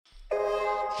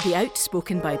The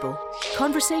Outspoken Bible.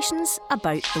 Conversations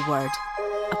about the Word.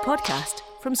 A podcast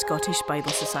from Scottish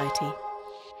Bible Society.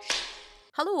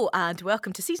 Hello and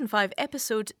welcome to Season 5,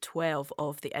 Episode 12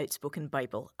 of The Outspoken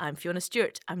Bible. I'm Fiona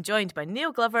Stewart. I'm joined by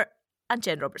Neil Glover and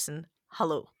Jen Robertson.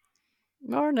 Hello.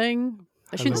 Morning.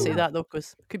 I shouldn't Hello. say that though,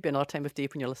 because it could be another time of day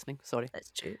when you're listening. Sorry.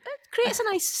 That's true. It creates a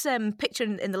nice picture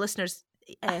in the listener's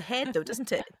head though,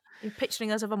 doesn't it? You're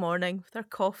picturing us of a morning with our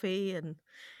coffee and,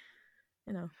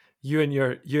 you know. You and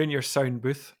your sound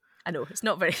booth. I know, it's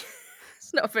not very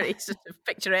sort of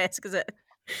picturesque, is it?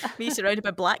 Me surrounded by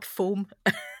black foam.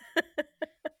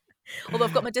 Although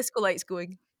I've got my disco lights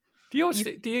going. Do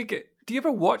you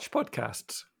ever watch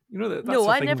podcasts? You know that's No, a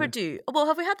I thing never that- do. Well,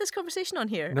 have we had this conversation on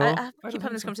here? No, I I keep don't having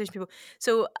think this so. conversation with people.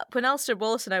 So when Alistair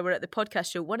Wallace and I were at the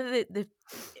podcast show, one of the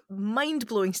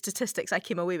mind-blowing statistics I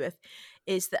came away with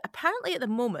is that apparently at the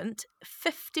moment,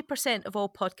 50% of all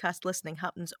podcast listening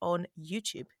happens on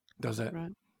YouTube, Does it?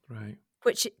 Right.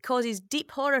 which causes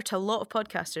deep horror to a lot of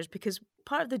podcasters because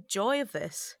part of the joy of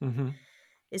this Mm-hmm.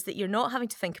 is that you're not having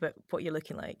to think about what you're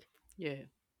looking like. Yeah.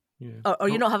 Yeah. Or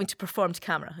you're not having to perform to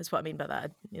camera, is what I mean by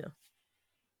that. You know,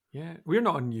 Yeah. We're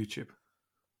not on YouTube.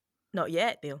 not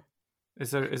yet, Neil.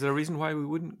 Is there a reason why we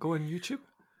wouldn't go on YouTube?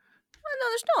 Well, no,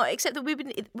 there's not. Except that we've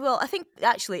been. Well, I think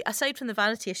actually, aside from the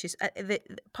vanity issues,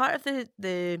 part of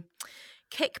the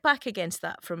kickback against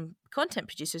that from content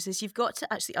producers is you've got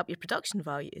to actually up your production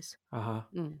values. Uh-huh.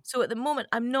 So at the moment,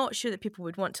 I'm not sure that people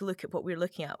would want to look at what we're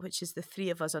looking at, which is the three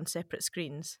of us on separate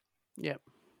screens Yeah.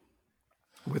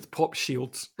 With pop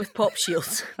shields. with pop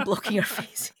shields blocking our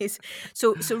faces.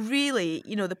 So really,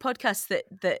 you know, the podcasts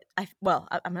that I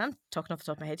mean, I'm talking off the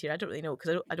top of my head here. I don't really know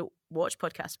because I don't watch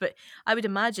podcasts, but I would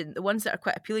imagine the ones that are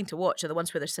quite appealing to watch are the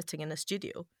ones where they're sitting in a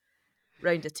studio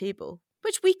round a table,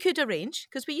 which we could arrange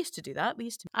because we used to do that.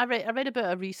 I read a bit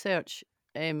of research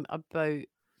about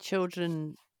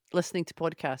children listening to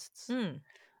podcasts.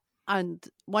 And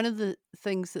one of the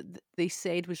things that they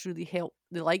said was really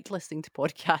they liked listening to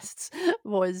podcasts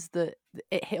was that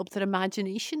it helped their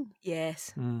imagination.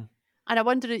 Yes. Mm. And I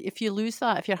wonder if you lose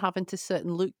that, if you're having to sit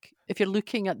and look, if you're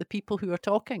looking at the people who are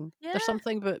talking. Yeah. There's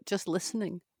something about just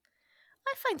listening.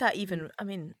 I find that even, I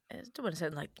mean, I don't want to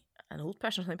sound like an old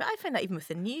person or something, but I find that even with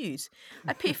the news,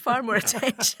 I pay far more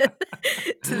attention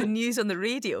to the news on the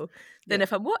radio than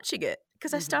if I'm watching it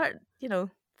because I start, you know,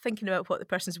 thinking about what the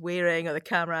person's wearing or the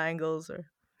camera angles or...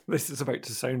 This is about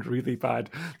to sound really bad,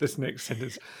 this next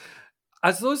sentence.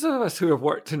 As those of us who have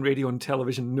worked in radio and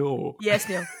television know, Yes,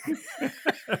 Neil.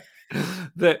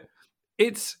 that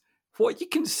it's what you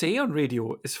can say on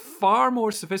radio is far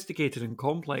more sophisticated and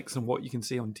complex than what you can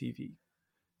say on TV.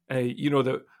 You know,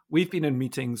 that we've been in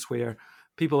meetings where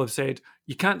people have said,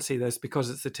 you can't say this because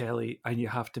it's the telly and you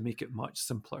have to make it much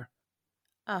simpler.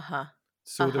 Uh-huh.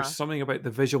 So there's something about the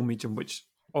visual medium which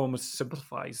almost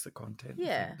simplifies the content, I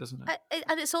Yeah. think, doesn't it?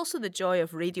 And it's also the joy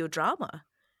of radio drama.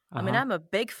 I mean, Uh-huh. I'm a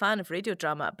big fan of radio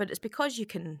drama, but it's because you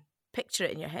can picture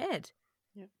it in your head.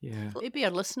 Yeah. Maybe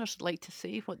our listeners would like to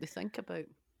say what they think about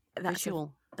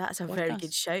visual. That's a very good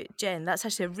podcasts. shout, Jen. That's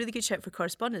actually a really good shout for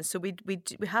correspondence. So we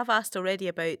have asked already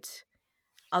about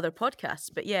other podcasts,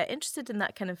 but yeah, interested in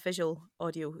that kind of visual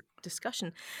audio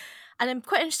discussion. And I'm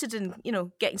quite interested in, you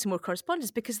know, getting some more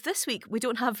correspondence because this week we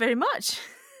don't have very much.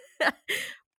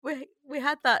 We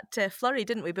had that flurry,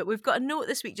 didn't we? But we've got a note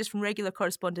this week just from regular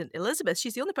correspondent Elizabeth.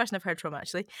 She's the only person I've heard from,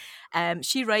 actually.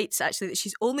 She writes, actually, that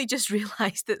she's only just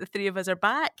realised that the three of us are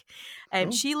back.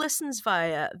 She listens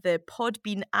via the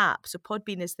Podbean app. So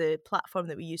Podbean is the platform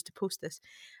that we use to post this.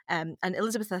 And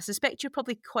Elizabeth, I suspect you're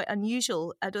probably quite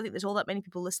unusual. I don't think there's all that many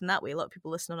people listen that way. A lot of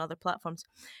people listen on other platforms.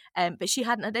 But she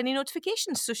hadn't had any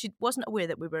notifications, so she wasn't aware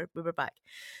that we were back.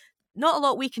 Not a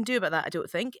lot we can do about that, I don't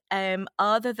think,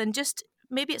 other than just...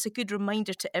 Maybe it's a good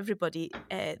reminder to everybody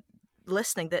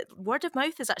listening that word of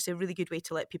mouth is actually a really good way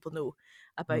to let people know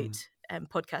about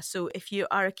podcasts. So if you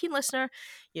are a keen listener,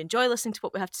 you enjoy listening to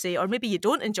what we have to say, or maybe you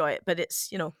don't enjoy it, but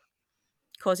it's, you know,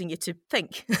 causing you to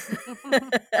think,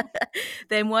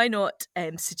 then why not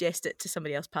suggest it to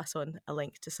somebody else, pass on a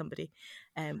link to somebody.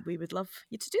 We would love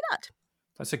you to do that.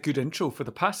 That's a good intro for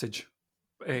the passage.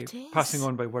 Passing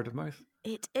on by word of mouth.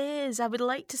 It is. I would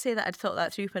like to say that I'd thought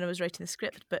that through when I was writing the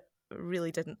script, but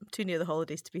really didn't. Too near the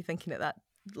holidays to be thinking at that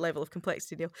level of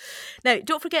complexity, Neil. Now,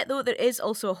 don't forget, though, there is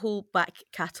also a whole back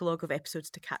catalogue of episodes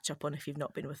to catch up on if you've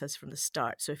not been with us from the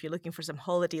start. So if you're looking for some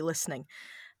holiday listening,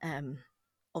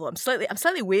 although I'm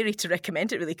slightly wary to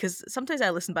recommend it, really, because sometimes I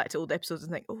listen back to old episodes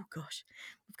and think, oh, gosh,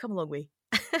 we've come a long way.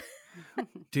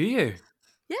 Do you?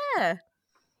 Yeah.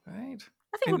 Right.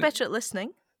 I think we're better at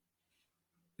listening.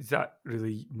 Is that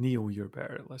really Neil you're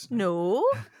better at listening? No.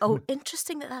 Oh,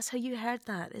 interesting that's how you heard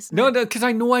that, isn't No, it? no, because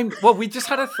I know well, we just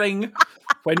had a thing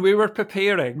when we were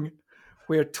preparing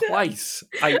where twice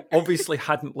I obviously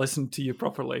hadn't listened to you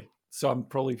properly. So I'm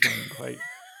probably feeling quite...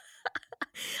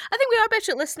 I think we are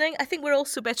better at listening. I think we're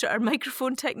also better at our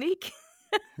microphone technique.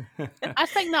 I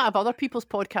think that of other people's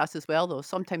podcasts as well, though.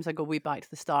 Sometimes I go way back to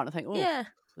the start and I think, Yeah.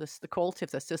 the quality of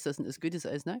this just isn't as good as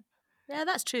it is now. Yeah,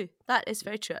 that's true. That is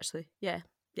very true, actually. Yeah.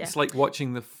 It's like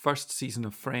watching the first season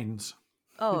of Friends.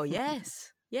 Oh,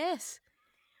 yes. Yes.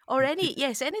 Or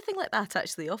anything like that,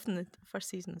 actually. Often the first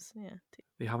seasons, yeah.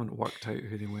 They haven't worked out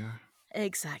who they were.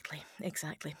 Exactly.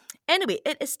 Anyway,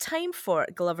 it is time for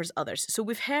Glover's Others. So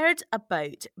we've heard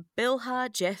about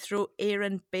Bilhah, Jethro,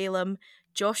 Aaron, Balaam,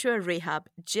 Joshua, Rahab,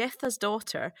 Jephthah's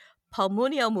daughter,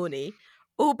 Palmoni Almoni,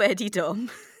 Obed-Edom,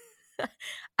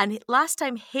 and last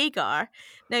time Hagar.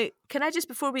 Now, can I just,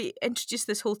 before we introduce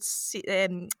this whole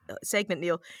segment,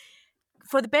 Neil,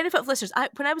 for the benefit of listeners,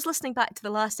 when I was listening back to the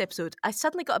last episode, I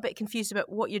suddenly got a bit confused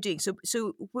about what you're doing.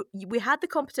 So we had the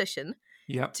competition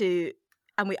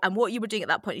and what you were doing at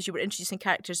that point is you were introducing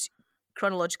characters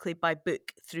chronologically by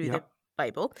book through the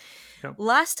Bible. Yep.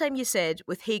 Last time you said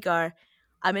with Hagar,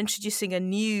 I'm introducing a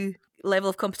new level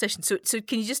of competition. So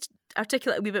can you just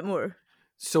articulate a wee bit more?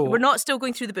 So we're not still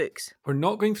going through the books. We're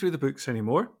not going through the books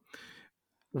anymore.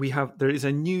 There is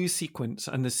a new sequence,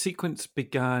 and the sequence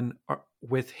began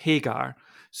with Hagar.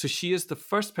 So she is the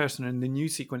first person in the new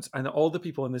sequence, and all the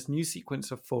people in this new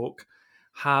sequence of folk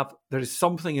there is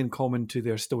something in common to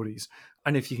their stories.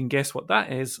 And if you can guess what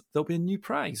that is, there'll be a new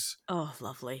prize. Oh,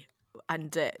 lovely.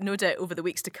 And no doubt over the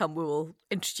weeks to come, we will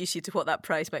introduce you to what that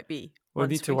prize might be. We'll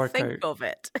need to work out of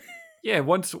it. Yeah,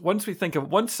 once we think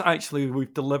of once actually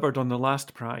we've delivered on the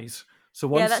last prize. So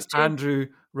once Andrew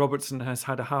Robertson has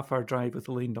had a half-hour drive with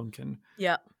Elaine Duncan.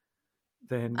 Yeah.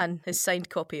 Then and his signed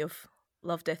copy of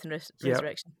Love, Death and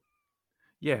Resurrection.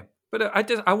 Yeah. But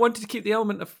I wanted to keep the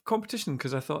element of competition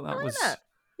because I thought that was... That.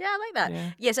 Yeah, I like that.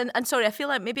 Yeah. Yes, and sorry, I feel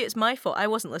like maybe it's my fault. I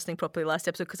wasn't listening properly last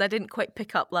episode because I didn't quite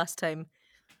pick up last time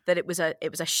that it was a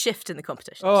shift in the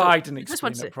competition. Oh, so I didn't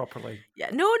explain it properly.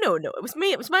 Yeah, no. It was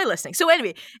me. It was my listening. So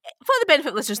anyway, for the benefit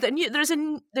of listeners,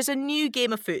 there's a new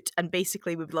game afoot, and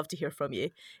basically we would love to hear from you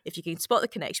if you can spot the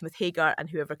connection with Hagar and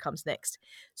whoever comes next.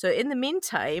 So in the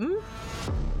meantime,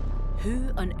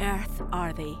 who on earth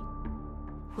are they?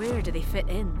 Where do they fit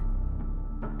in?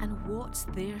 And what's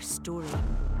their story?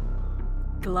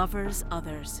 Glover's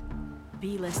Others.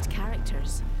 B-list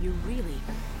characters you really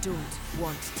don't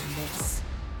want to miss.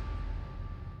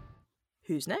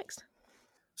 Who's next?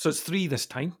 So it's 3 this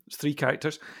time. It's 3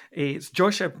 characters. It's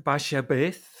Joshua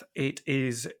Bashabeth. It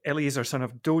is Eleazar, son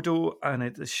of Dodo, and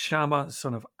it is Shammah,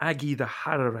 son of Agi the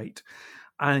Hararite.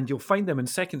 And you'll find them in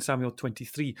 2 Samuel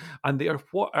 23. And they are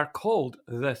what are called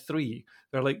the 3.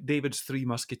 They're like David's 3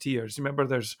 musketeers. Remember, I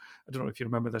don't know if you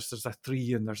remember this, there's a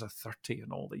 3 and there's a 30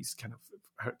 and all these kind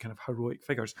of heroic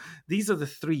figures. These are the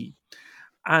 3.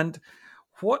 And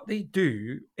what they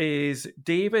do is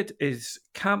David is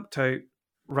camped out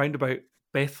round about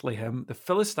Bethlehem. The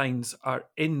Philistines are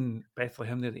in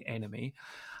Bethlehem. They're the enemy.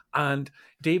 And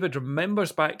David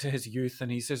remembers back to his youth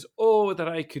and he says, oh, that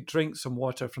I could drink some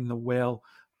water from the well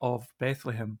of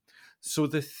Bethlehem. So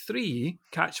the 3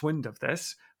 catch wind of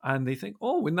this and they think,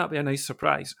 oh, wouldn't that be a nice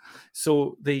surprise?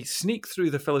 So they sneak through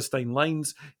the Philistine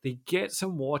lines. They get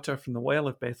some water from the well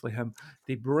of Bethlehem.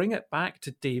 They bring it back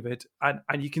to David. And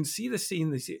you can see the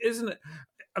scene. They say, isn't it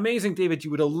amazing, David?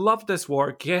 You would have loved this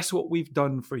war. Guess what we've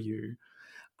done for you?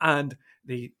 And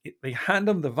they hand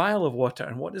him the vial of water.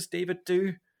 And what does David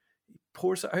do? He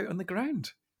pours it out on the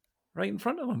ground right in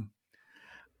front of him.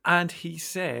 And he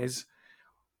says,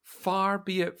 far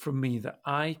be it from me that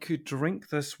I could drink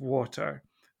this water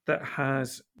that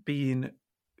has been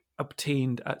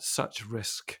obtained at such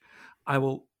risk.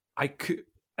 Almost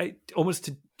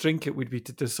to drink it would be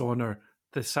to dishonor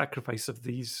the sacrifice of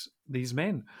these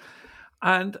men.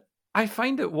 And I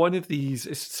find that one of these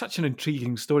is such an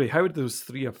intriguing story. How would those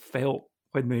 3 have felt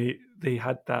when they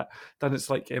had that done? It's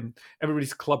like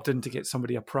everybody's clubbed in to get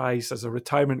somebody a prize as a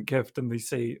retirement gift, and they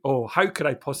say, oh, how could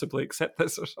I possibly accept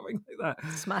this, or something like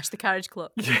that. Smash the carriage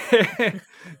clock. Yeah,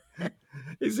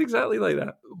 it's exactly like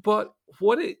that. But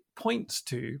what it points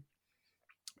to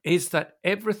is that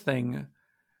everything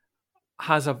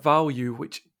has a value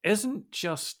which isn't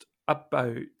just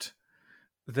about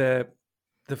the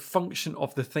function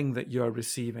of the thing that you're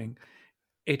receiving.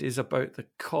 It is about the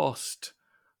cost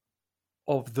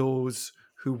of those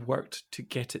who worked to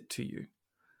get it to you.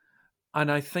 And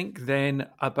I think then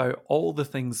about all the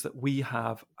things that we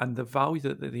have and the value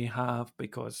that they have,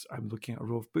 because I'm looking at a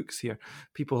row of books here.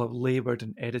 People have laboured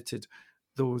and edited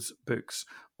those books,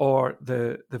 or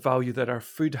the value that our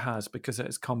food has because it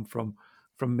has come from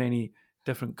many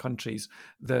different countries,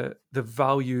 the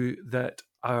value that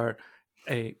our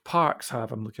parks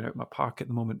have. I'm looking at my park at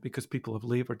the moment because people have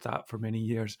laboured that for many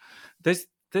years. This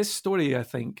story, I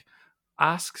think,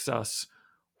 asks us,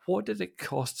 what did it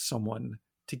cost someone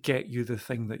to get you the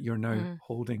thing that you're now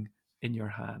holding in your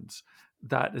hands?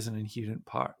 That is an inherent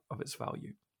part of its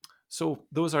value. So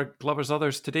those are Glover's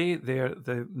others today. They're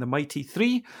the mighty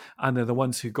three, and they're the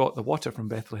ones who got the water from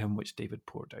Bethlehem, which David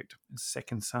poured out in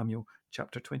 2 Samuel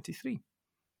chapter 23.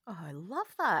 Oh, I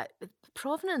love that. The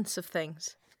provenance of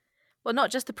things. Well,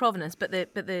 not just the provenance, but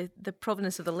the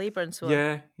provenance of the labour and so on.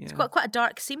 Yeah. It's quite a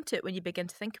dark seam to it when you begin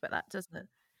to think about that, doesn't it?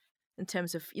 In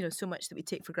terms of, so much that we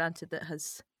take for granted that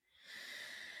has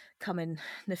come in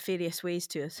nefarious ways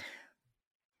to us.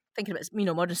 Thinking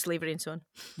about, modern slavery and so on.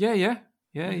 Yeah.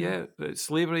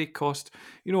 Slavery cost.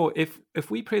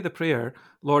 If we pray the prayer,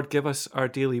 Lord, give us our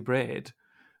daily bread,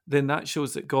 then that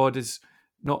shows that God is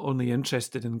not only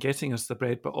interested in getting us the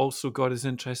bread, but also God is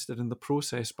interested in the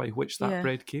process by which that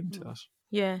bread came to us.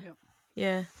 Yeah.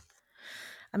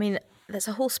 I mean, that's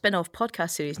a whole spin-off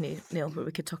podcast series, Neil, where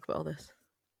we could talk about all this.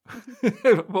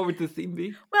 What would the theme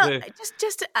be? Well,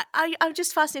 I'm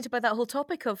just fascinated by that whole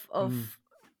topic of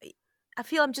I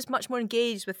feel I'm just much more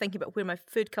engaged with thinking about where my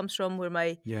food comes from, where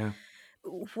my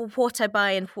what I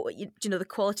buy and what the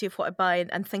quality of what I buy,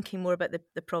 and thinking more about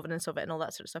the provenance of it and all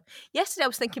that sort of stuff. Yesterday I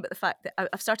was thinking about the fact that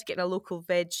I've started getting a local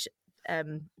veg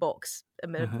box,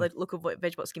 local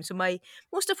veg box scheme. So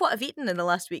most of what I've eaten in the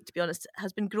last week, to be honest,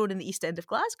 has been grown in the East End of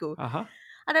Glasgow.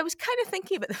 And I was kind of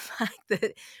thinking about the fact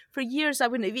that for years I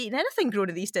wouldn't have eaten anything grown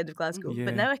in the East End of Glasgow,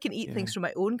 but now I can eat things from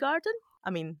my own garden. I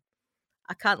mean,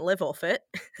 I can't live off it.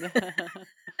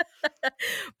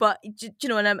 But,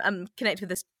 and I'm connected with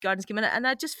this garden scheme, and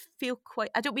I just feel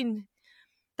I don't mean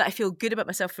that I feel good about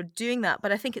myself for doing that,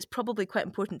 but I think it's probably quite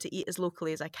important to eat as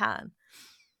locally as I can.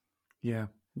 Yeah.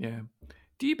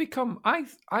 Do you become, I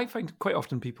find quite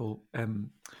often people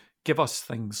give us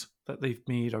things that they've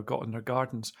made or got in their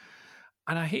gardens.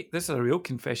 And I hate, this is a real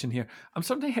confession here, I'm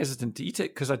sometimes hesitant to eat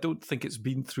it because I don't think it's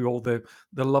been through all the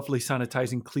lovely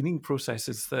sanitizing, cleaning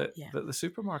processes that the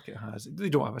supermarket has. They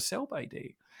don't have a sell-by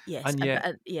date. Yes, and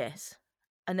yet, yes.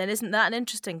 And then isn't that an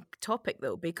interesting topic,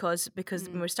 though? Because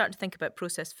when we're starting to think about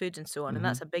processed food and so on, and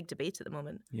that's a big debate at the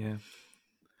moment. Yeah.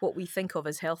 What we think of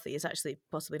as healthy is actually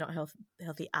possibly not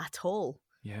healthy at all.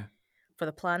 Yeah. For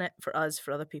the planet, for us,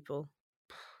 for other people.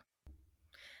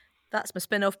 That's my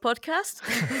spin-off podcast.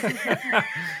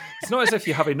 It's not as if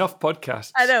you have enough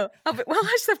podcasts. I know.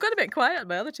 Actually, I've got a bit quiet on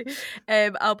my other two.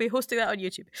 I'll be hosting that on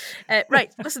YouTube.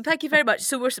 Right. Listen, thank you very much.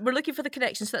 So we're looking for the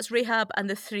connection. So that's Rahab and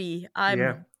the three.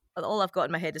 All I've got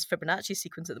in my head is Fibonacci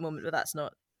sequence at the moment, but that's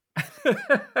not.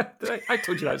 I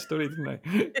told you that story, didn't I?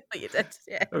 You did,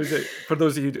 yeah. That was it. For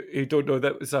those of you who don't know,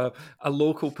 that was a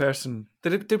local person.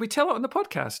 Did we tell it on the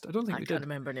podcast? I don't think we did. I can't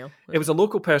remember, Neil. It was a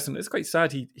local person. It's quite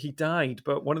sad. He died,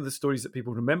 but one of the stories that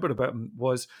people remember about him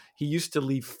was he used to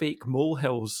leave fake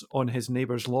molehills on his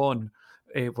neighbour's lawn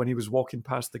when he was walking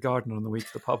past the garden on the way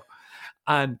to the pub.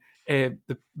 And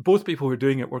both people who were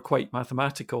doing it were quite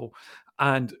mathematical.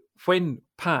 And when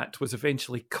Pat was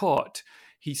eventually caught,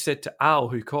 he said to Al,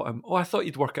 who caught him, I thought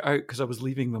you'd work it out because I was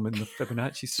leaving them in the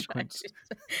Fibonacci sequence.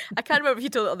 I can't remember if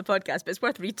you told it on the podcast, but it's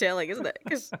worth retelling, isn't it?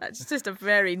 Because that's just a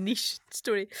very niche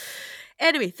story.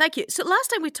 Anyway, thank you. So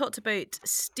last time we talked about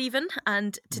Stephen,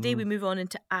 and today we move on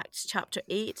into Acts chapter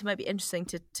 8. It might be interesting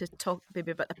to talk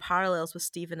maybe about the parallels with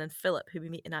Stephen and Philip, who we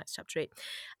meet in Acts chapter 8.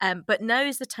 But now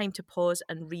is the time to pause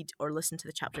and read or listen to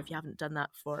the chapter if you haven't done that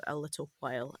for a little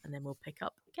while, and then we'll pick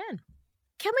up again.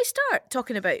 Can we start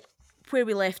talking about where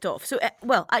we left off? So,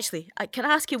 actually, can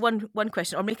I ask you one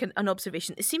question or make an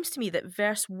observation? It seems to me that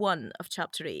verse 1 of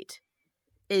chapter 8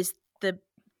 is the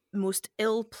most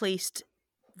ill-placed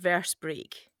verse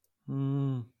break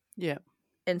in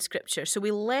Scripture. So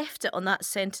we left it on that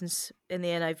sentence in the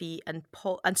NIV,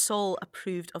 and Saul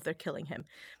approved of their killing him.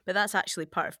 But that's actually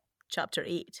part of chapter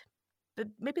 8. But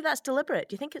maybe that's deliberate.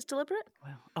 Do you think it's deliberate?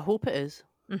 Well, I hope it is.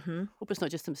 Hope it's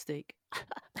not just a mistake.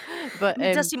 But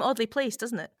it does seem oddly placed,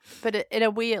 doesn't it? But in a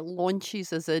way, it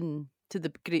launches us in to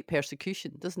the great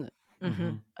persecution, doesn't it?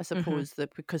 I suppose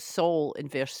that because Saul in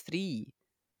verse 3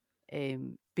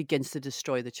 begins to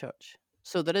destroy the church.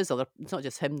 So there is it's not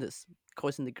just him that's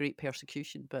causing the great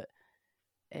persecution, but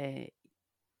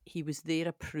he was there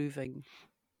approving,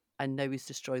 and now he's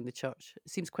destroying the church.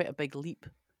 It seems quite a big leap,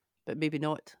 but maybe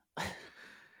not.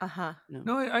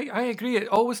 No, I agree. It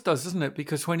always does, doesn't it?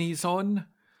 Because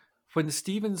when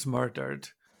Stephen's murdered,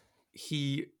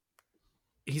 he's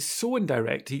so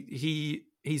indirect. He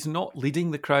he's not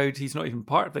leading the crowd. He's not even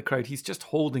part of the crowd. He's just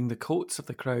holding the coats of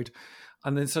the crowd.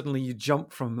 And then suddenly you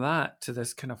jump from that to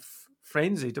this kind of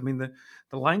frenzied. I mean,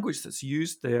 the language that's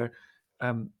used there,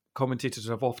 commentators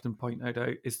have often pointed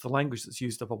out, is the language that's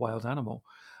used of a wild animal.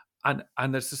 And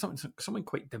there's something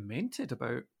quite demented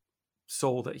about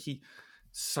Saul, that he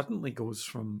suddenly goes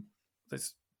from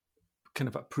this kind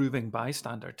of approving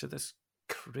bystander to this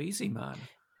crazy man.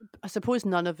 I suppose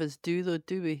none of us do, though,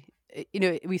 do we? You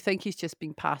know, we think he's just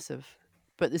being passive,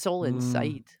 but it's all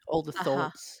inside, all the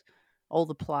thoughts, all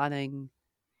the planning,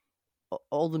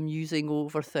 all the musing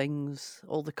over things,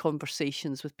 all the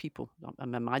conversations with people.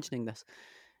 I'm imagining this.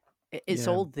 It's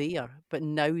all there, but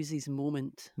now is his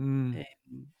moment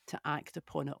to act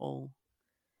upon it all.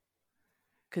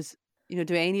 Because, you know,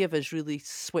 do any of us really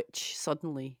switch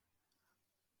suddenly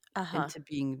into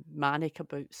being manic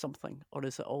about something, or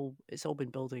is it's all been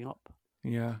building up?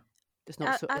 Yeah.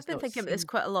 I've been thinking about this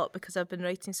quite a lot because I've been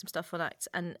writing some stuff on acts,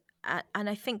 and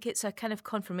I think it's a kind of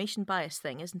confirmation bias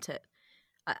thing, isn't it?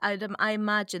 I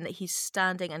imagine that he's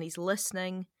standing and he's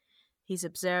listening, he's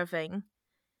observing,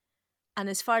 and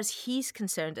as far as he's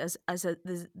concerned,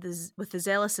 with the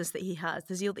zealousness that he has,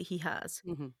 the zeal that he has,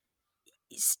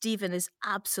 Stephen is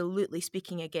absolutely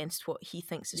speaking against what he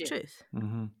thinks is truth.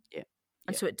 Mm-hmm. Yeah.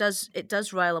 And so it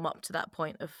does rile him up to that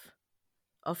point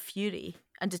of fury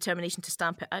and determination to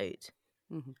stamp it out.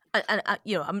 Mm-hmm. And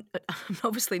you know, I'm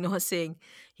obviously not saying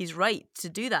he's right to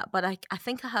do that, but I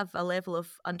think I have a level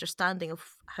of understanding of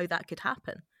how that could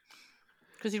happen.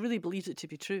 Because he really believes it to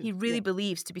be true. He really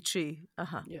believes to be true.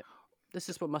 Yeah. This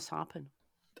is what must happen.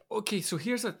 Okay, so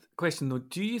here's a question though.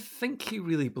 Do you think he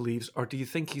really believes, or do you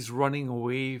think he's running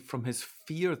away from his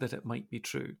fear that it might be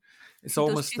true? It's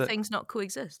almost those two things not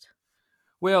coexist.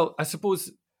 Well, I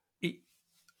suppose,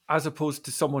 as opposed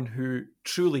to someone who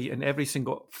truly, in every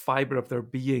single fibre of their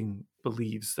being,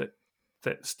 believes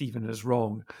that Stephen is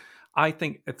wrong, I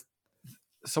think if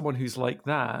someone who's like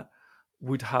that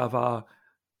would have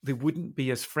they wouldn't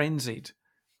be as frenzied.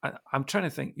 I'm trying to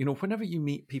think, you know, whenever you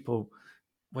meet people,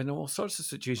 when all sorts of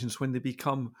situations, when they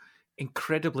become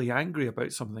incredibly angry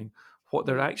about something, what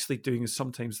they're actually doing is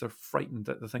sometimes they're frightened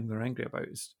that the thing they're angry about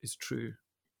is true.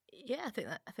 Yeah, I think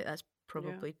that's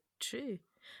probably true.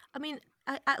 I mean,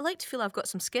 I like to feel I've got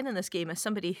some skin in this game as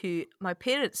somebody who my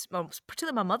parents,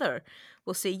 particularly my mother,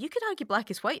 will say, you could argue black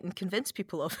is white and convince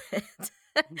people of it.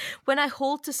 When I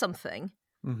hold to something,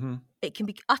 it can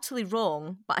be utterly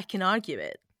wrong, but I can argue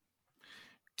it.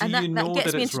 And that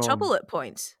gets me into trouble at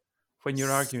points. When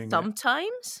you're arguing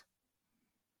Sometimes,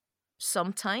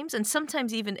 and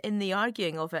sometimes even in the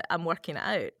arguing of it, I'm working it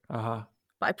out.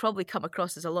 But I probably come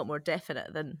across as a lot more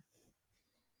definite than...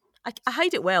 I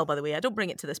hide it well, by the way. I don't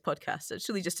bring it to this podcast. It's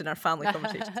really just in our family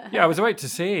conversations. Yeah, I was about to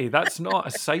say, that's not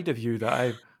a side of you that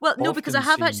I've no, because I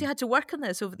have actually had to work on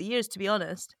this over the years, to be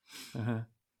honest.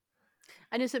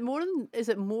 And is it more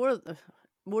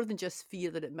than just fear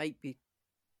that it might be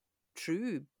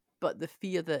true, but the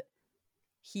fear that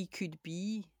he could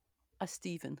be a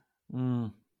Stephen?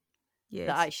 Yes.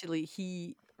 That actually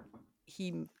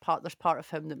there's part of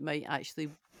him that might actually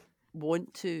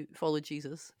want to follow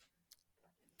Jesus.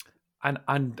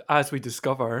 And as we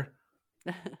discover,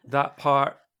 that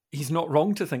part, he's not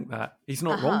wrong to think that. He's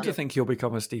not wrong to think he'll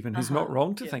become a Stephen. He's not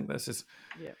wrong to think this is...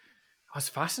 It's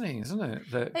fascinating, isn't it?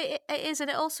 It is, and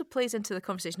it also plays into the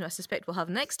conversation I suspect we'll have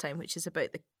next time, which is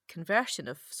about the conversion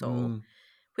of Saul,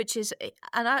 which is...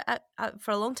 And I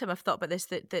for a long time I've thought about this,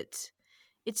 that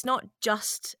it's not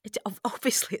just...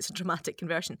 obviously it's a dramatic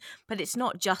conversion, but it's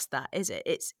not just that, is it?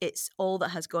 It's all that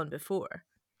has gone before.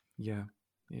 Yeah.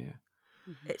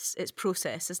 It's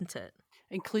process, isn't it?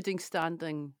 Including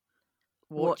standing,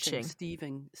 watching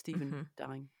Stephen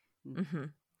dying.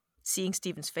 Seeing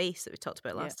Stephen's face that we talked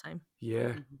about last time.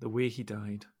 Yeah, the way he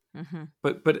died.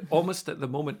 But almost at the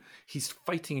moment, he's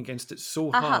fighting against it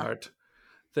so hard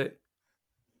that,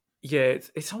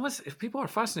 it's almost... If people are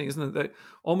fascinating, isn't it? That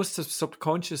almost his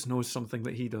subconscious knows something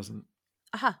that he doesn't.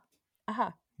 Yeah.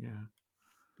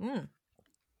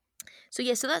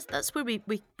 So that's where we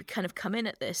kind of come in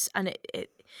at this, and it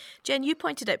Jen, you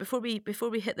pointed out before we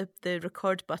hit the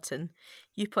record button,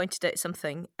 you pointed out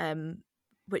something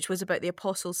which was about the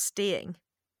apostles staying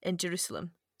in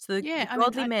Jerusalem. So the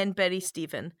godly men bury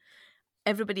Stephen,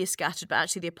 everybody is scattered, but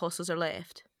actually the apostles are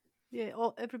left. Yeah,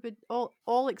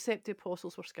 all except the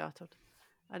apostles were scattered,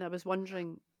 and I was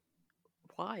wondering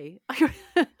why.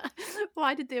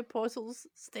 Why did the apostles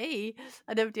stay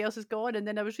and everybody else is gone? And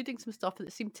then I was reading some stuff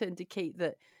that seemed to indicate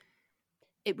that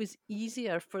it was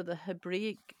easier for the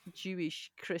Hebraic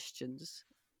Jewish Christians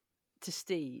to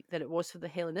stay than it was for the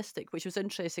Hellenistic, which was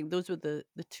interesting. Those were the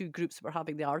two groups that were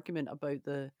having the argument about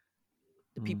the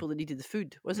the people that needed the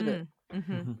food, wasn't it?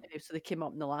 Mm-hmm. So they came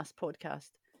up in the last podcast.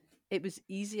 It was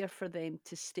easier for them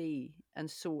to stay, and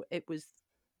so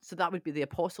that would be the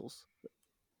apostles,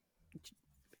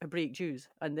 Hebraic Jews,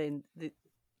 and then the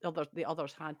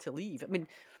others had to leave. I mean,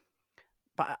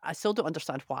 but I still don't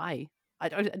understand why. I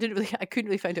couldn't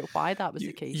really find out why that was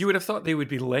the case. You would have thought they would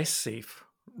be less safe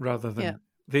rather than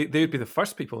they would be the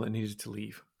first people that needed to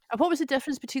leave. And what was the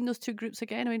difference between those two groups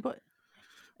again? I mean, what?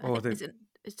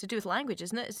 It's to do with language,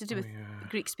 isn't it? It's to do with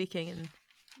Greek speaking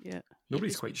and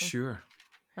nobody's quite sure.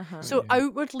 So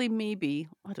outwardly, maybe,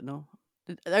 I don't know.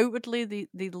 Outwardly,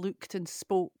 they looked and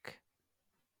spoke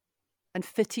and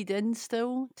fitted in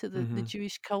still to the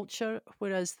Jewish culture,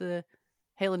 whereas the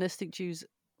Hellenistic Jews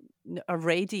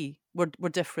already were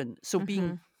different. So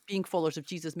being followers of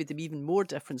Jesus made them even more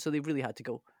different. So they really had to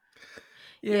go.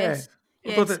 Yeah. Yes.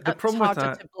 Well, the problem with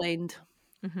that to blend.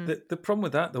 The problem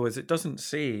with that though is it doesn't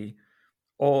say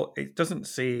all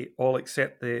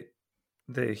except the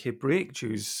Hebraic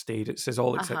Jews stayed. It says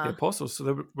all except the apostles. So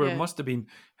there must have been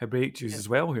Hebraic Jews as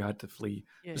well who had to flee.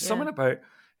 There's something about,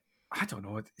 I don't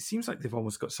know, it seems like they've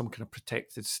almost got some kind of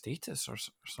protected status or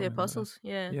something. The apostles,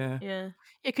 yeah.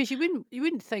 Because you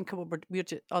wouldn't think, oh, we're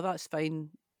just, that's fine.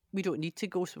 We don't need to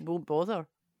go, so we won't bother.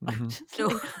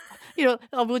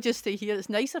 We'll just stay here. It's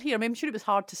nicer here. I mean, I'm sure it was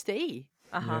hard to stay.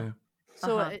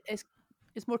 So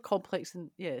it's more complex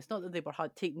than it's not that they were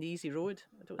taking the easy road.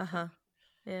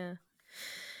 Yeah.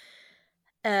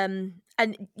 And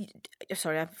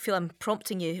sorry, I feel I'm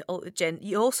prompting you, Jen.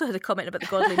 You also had a comment about the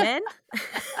godly men.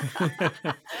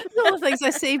 All the things I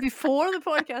say before the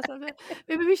podcast.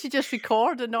 Maybe we should just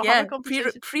record and not have a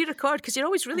conversation. Pre-record, because you're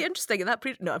always really interesting in that.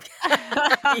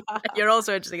 You're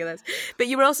also interesting in this. But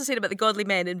you were also saying about the godly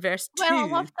men in verse 2. Well, I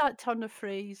loved that turn of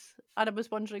phrase, and I was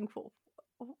wondering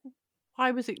why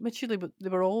was it? Surely they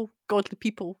were all godly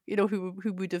people, who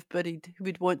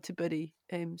would want to bury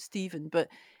Stephen, but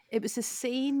it was the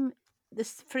same.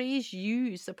 This phrase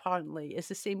used apparently is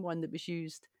the same one that was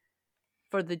used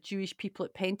for the Jewish people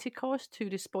at Pentecost who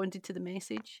responded to the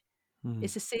message.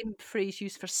 It's the same phrase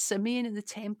used for Simeon in the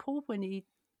temple when he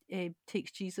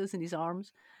takes Jesus in his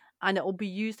arms, and it will be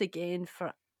used again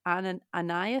for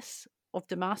Ananias of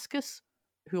Damascus,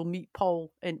 who will meet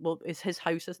Paul in, it's his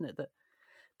house, isn't it, that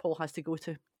Paul has to go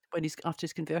to after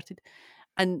he's converted.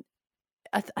 And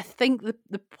I think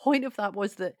the point of that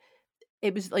was that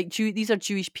it was like these are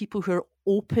Jewish people who are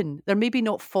open. They're maybe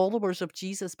not followers of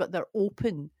Jesus, but they're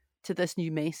open to this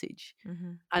new message.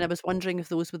 And I was wondering if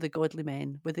those were the godly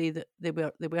men. Were they that they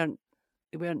weren't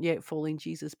yet following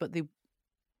Jesus, but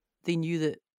they knew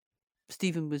that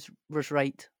Stephen was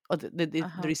right, or they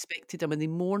respected him and they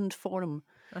mourned for him.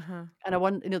 And I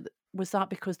wonder, was that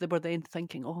because they were then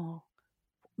thinking, all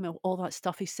that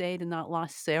stuff he said in that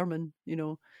last sermon,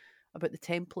 about the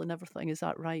temple and everything, is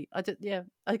that right?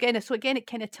 Again, it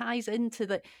kind of ties into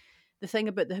the thing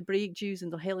about the Hebraic Jews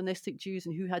and the Hellenistic Jews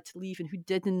and who had to leave and who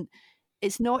didn't.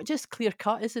 It's not just clear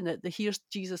cut, isn't it? That here's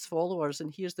Jesus followers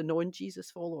and here's the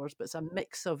non-Jesus followers, but it's a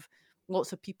mix of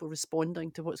lots of people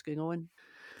responding to what's going on.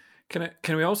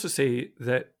 Can we also say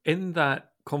that in that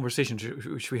conversation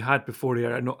which we had before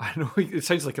here, I know it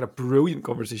sounds like a brilliant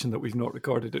conversation that we've not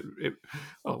recorded. It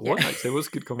was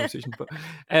a good conversation, but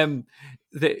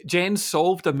that Jen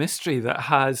solved a mystery that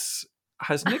has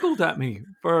niggled at me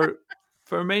for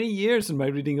many years in my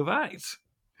reading of Acts,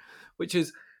 which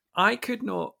is I could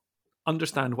not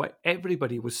understand why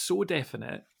everybody was so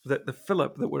definite that the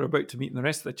Philip that we're about to meet in the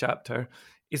rest of the chapter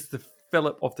is the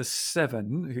Philip of the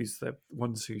seven, who's the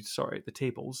ones who sort out the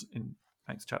tables in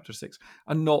Acts chapter 6,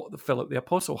 and not the Philip the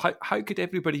apostle. How could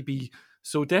everybody be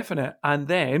so definite? And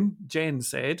then Jen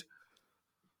said,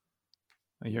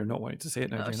 "You're not wanting to say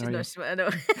it now, Jen, are you?" I know.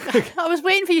 I was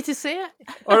waiting for you to say it.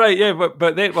 All right, yeah,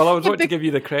 but then, I was wanting to give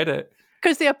you the credit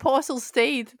because the apostles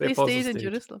stayed. They stayed in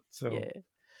Jerusalem. So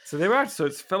they were. So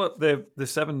it's Philip the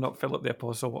seven, not Philip the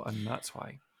apostle, and that's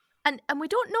why. And we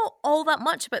don't know all that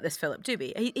much about this Philip, do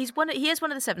we? He is one of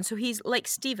the seven, so he's like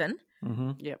Stephen.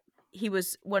 Yep. He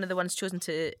was one of the ones chosen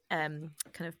to kind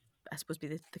of, I suppose, be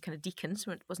the kind of deacons,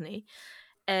 wasn't he?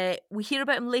 We hear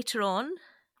about him later on,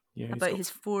 about his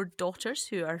 4 daughters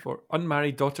who are... 4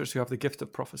 unmarried daughters who have the gift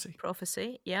of prophecy.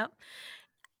 Prophecy, yeah.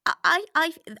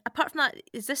 I apart from that,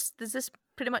 is this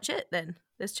pretty much it then,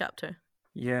 this chapter?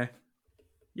 Yeah.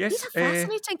 Yes. He's a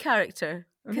fascinating character,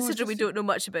 considering we don't know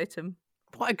much about him.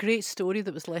 What a great story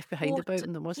that was left behind about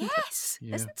him, wasn't it? Yes,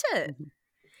 isn't it?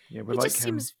 Yeah, he just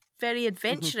seems very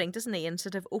adventuring, doesn't he? And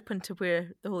sort of open to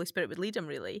where the Holy Spirit would lead him,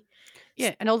 really.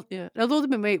 Yeah, and although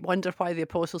we might wonder why the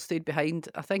apostles stayed behind,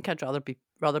 I think I'd rather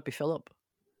be Philip.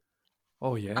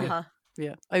 Oh yeah,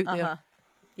 yeah, out there.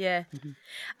 Yeah. Mhm.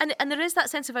 And there is that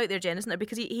sense of out there, Jen, isn't there?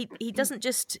 Because he doesn't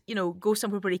just, go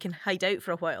somewhere where he can hide out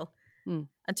for a while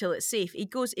until it's safe. He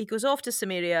goes off to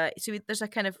Samaria. So there's a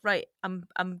kind of, right,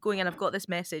 I'm going and I've got this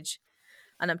message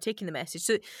and I'm taking the message.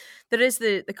 So there is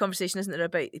the conversation, isn't there,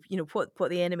 about, what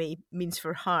the enemy means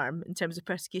for harm in terms of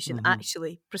persecution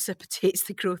actually precipitates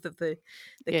the growth of the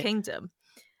kingdom.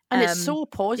 And it's so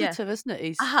positive, yeah. isn't it?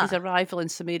 His arrival in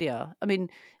Samaria. I mean,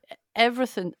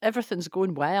 everything's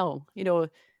going well.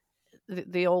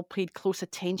 They all paid close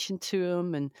attention to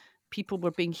him, and people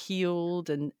were being healed,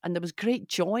 and there was great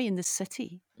joy in the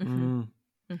city. Mm-hmm.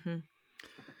 Mm-hmm.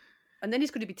 And then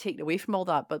he's going to be taken away from all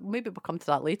that, but maybe we'll come to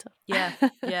that later. Yeah,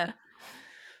 yeah.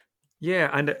 Yeah,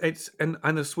 and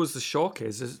I suppose the shock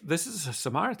is this is a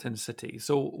Samaritan city.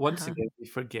 So once again, we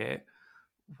forget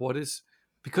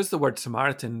because the word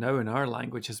Samaritan now in our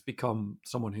language has become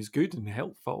someone who's good and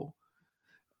helpful.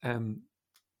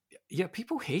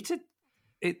 People hated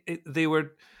it. They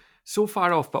were so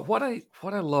far off. But what I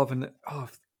love, and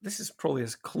this is probably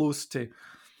as close to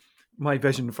my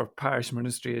vision for parish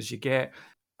ministry as you get.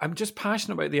 I'm just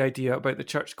passionate about the idea about the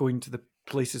church going to the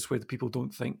places where the people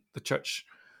don't think the church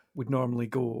would normally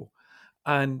go.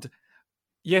 And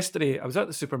yesterday I was at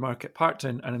the supermarket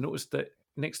Parktown, and I noticed that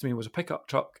next to me was a pickup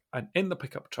truck, and in the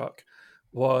pickup truck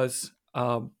was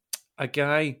a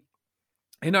guy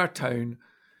in our town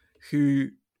who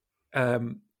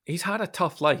he's had a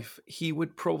tough life. He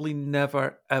would probably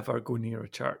never ever go near a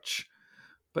church,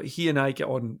 but he and I get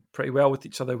on pretty well with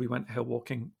each other. We went hill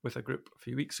walking with a group a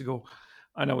few weeks ago,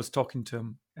 and I was talking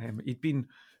to him. He'd been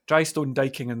dry stone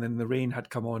diking, and then the rain had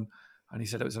come on, and he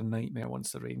said it was a nightmare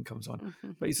once the rain comes on.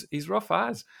 Mm-hmm. But he's rough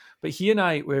as. But he and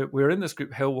I, we're in this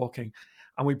group hill walking,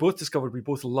 and we both discovered we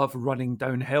both love running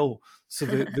downhill. So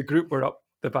the group were up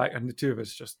the back, and the two of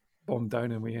us just bombed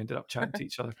down, and we ended up chatting to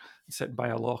each other and sitting by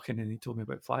a loch, and he told me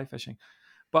about fly fishing.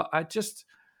 But I just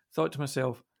thought to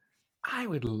myself, I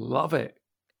would love it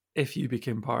if you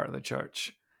became part of the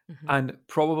church. Mm-hmm. And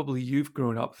probably you've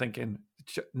grown up thinking,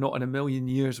 not in a million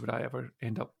years would I ever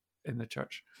end up in the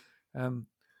church.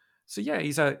 So yeah,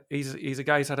 he's a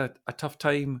guy who's had a tough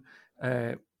time.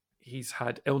 He's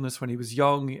had illness when he was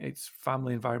young. His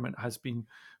family environment has been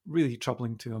really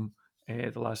troubling to him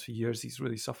the last few years. He's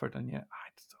really suffered, and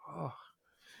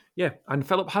and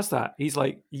Philip has that. He's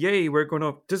like, yay, we're going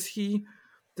to.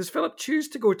 Does Philip choose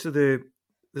to go to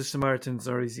the Samaritans,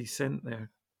 or is he sent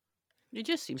there? He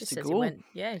just seems to go. He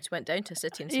just went down to a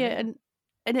city.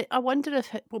 And I wonder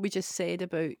if what we just said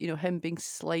about him being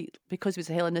because he was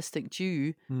a Hellenistic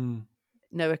Jew,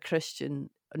 now a Christian.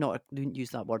 No, I didn't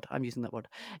use that word. I'm using that word.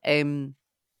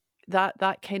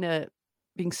 That kind of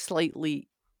being slightly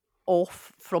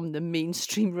off from the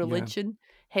mainstream religion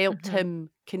helped him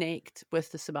connect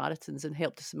with the Samaritans and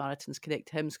helped the Samaritans connect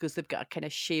to him, because they've got a kind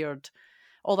of shared,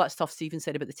 all that stuff Stephen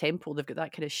said about the temple. They've got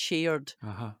that kind of shared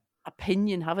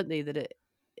opinion, haven't they, that it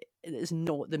is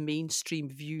not the mainstream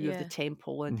view of the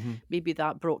temple, and maybe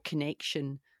that brought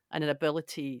connection and an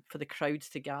ability for the crowds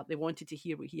to get. They wanted to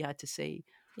hear what he had to say.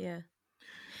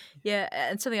 Yeah,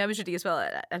 and something I was reading as well,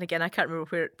 and again I can't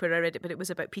remember where I read it, but it was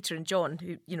about Peter and John,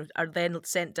 who are then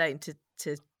sent down to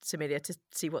Samaria to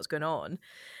see what's going on.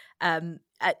 And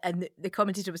the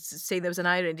commentator was saying there was an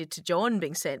irony to John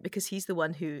being sent, because he's the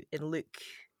one who in Luke,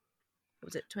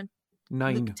 what was it,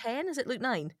 9? Luke 10? Is it Luke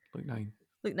 9? Luke 9.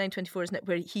 Luke 9:24, isn't it?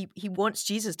 Where he wants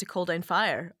Jesus to call down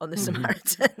fire on the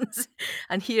Samaritans,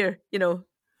 and here, a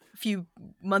few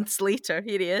months later,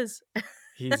 here he is.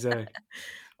 He's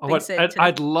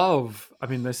I'd love. I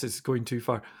mean, this is going too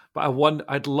far, but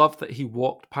I'd love that he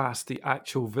walked past the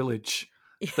actual village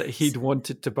that he'd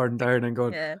wanted to burn down and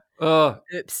gone,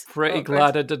 oops, pretty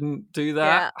glad I didn't do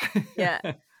that. Yeah.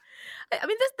 I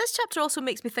mean, this chapter also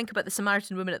makes me think about the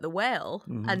Samaritan woman at the well,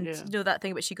 and that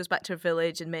thing about she goes back to her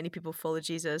village and many people follow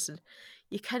Jesus, and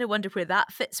you kind of wonder where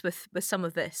that fits with some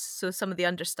of this. So some of the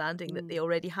understanding that they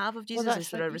already have of Jesus, is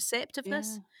there a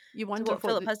receptiveness? You wonder what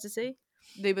Philip has to say.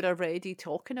 They were already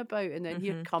talking about, and then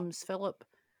here comes Philip,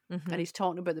 and he's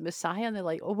talking about the Messiah, and they're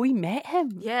like, "Oh, we met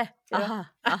him." Yeah. Yeah.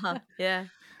 Exactly.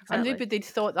 And maybe they'd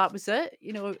thought that was it.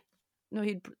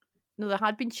 There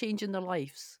had been change in their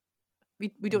lives.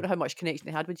 We don't know how much connection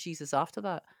they had with Jesus after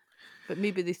that, but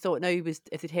maybe they thought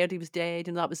if they'd heard he was dead,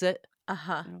 and that was it.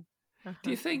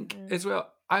 Do you think as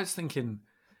well? I was thinking,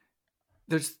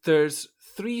 there's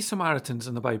 3 Samaritans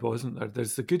in the Bible, isn't there?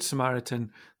 There's the Good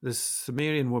Samaritan, the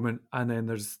Samaritan woman, and then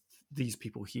there's these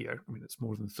people here. I mean, it's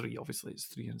more than 3. Obviously, it's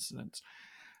 3 incidents.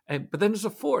 But then there's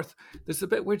a 4th. There's the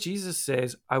bit where Jesus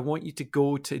says, "I want you to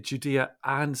go to Judea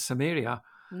and Samaria."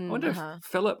 I wonder if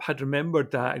Philip had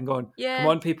remembered that and gone, come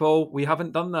on, people, we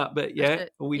haven't done that bit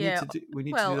yet. We need to do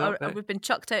that bit. We've been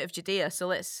chucked out of Judea, so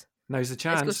now's the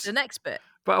chance. Let's go to the next bit.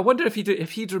 But I wonder if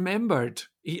he'd remembered,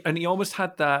 and he almost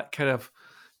had that kind of,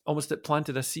 almost it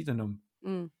planted a seed in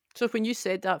him. So when you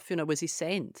said that, Fiona, was he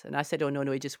sent? And I said, oh, no,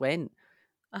 he just went.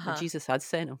 Well, Jesus had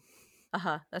sent him.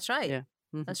 That's right. Yeah.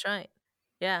 That's right.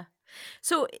 Yeah.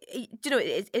 So,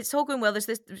 it's all going well. There's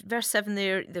this verse 7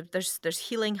 there. There's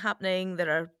healing happening. There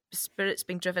are spirits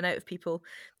being driven out of people.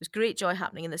 There's great joy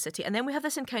happening in the city. And then we have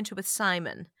this encounter with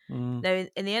Simon. Now,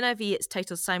 in the NIV, it's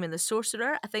titled Simon the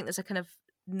Sorcerer. I think there's a kind of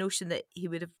notion that he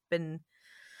would have been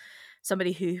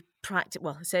somebody who it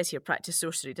says here practiced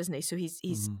sorcery, doesn't he? So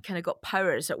he's kind of got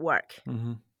powers at work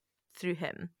through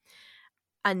him.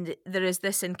 And there is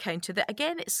this encounter that,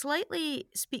 again, it slightly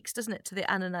speaks, doesn't it, to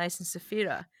the Ananias and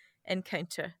Sapphira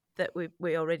encounter that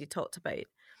we already talked about.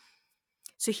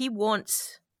 So he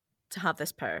wants to have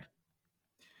this power.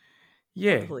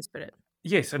 Yeah. The Holy Spirit.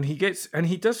 Yes, and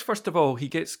he does, first of all, he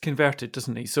gets converted,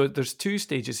 doesn't he? So there's two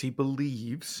stages. He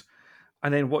believes,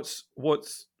 and then what's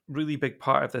really big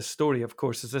part of this story, of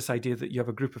course, is this idea that you have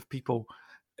a group of people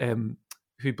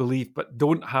who believe but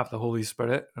don't have the Holy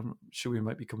Spirit. I'm sure we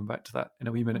might be coming back to that in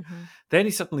a wee minute. Then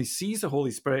he suddenly sees the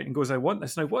Holy Spirit and goes, I want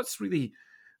this. Now, what's really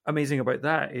amazing about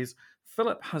that is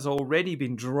Philip has already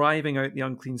been driving out the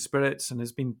unclean spirits and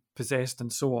has been possessed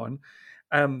and so on.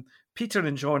 Peter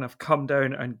and John have come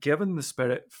down and given the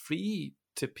Spirit free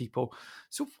to people.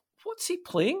 So what's he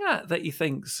playing at that he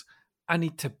thinks, I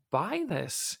need to buy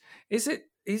this? Is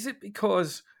it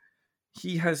because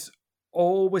he has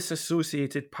always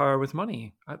associated power with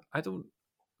money? I don't,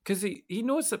 because he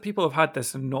knows that people have had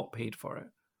this and not paid for it.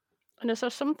 And is there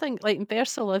something like in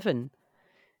verse 11,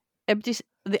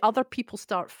 the other people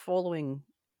start following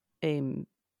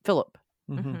Philip,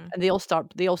 and they all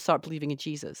start believing in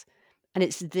Jesus, and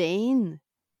it's then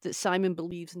that Simon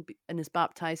believes and is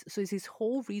baptized. So it's his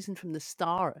whole reason from the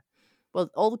start. Well,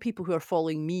 all the people who are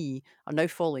following me are now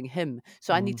following him,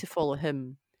 so I need to follow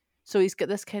him. So he's got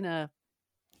this kind of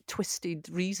twisted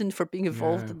reason for being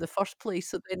involved in the first place.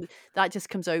 So then that just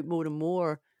comes out more and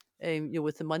more,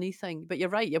 with the money thing. But you're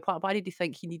right. Yeah, why did he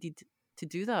think he needed to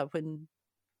do that when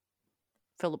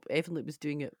Philip Evanley was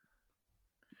doing it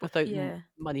without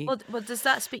money? Well, does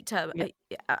that speak to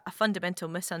a fundamental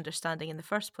misunderstanding in the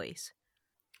first place?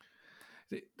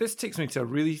 This takes me to a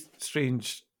really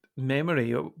strange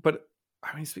memory, but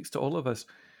I mean, it speaks to all of us.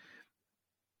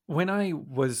 When I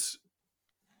was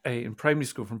in primary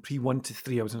school, from pre-1 to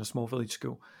 3, I was in a small village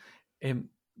school.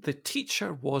 The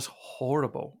teacher was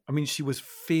horrible. I mean, she was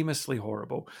famously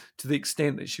horrible to the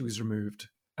extent that she was removed.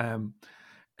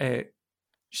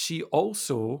 She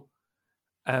also,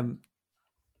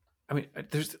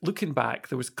 looking back,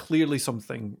 there was clearly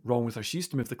something wrong with her. She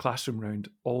used to move the classroom around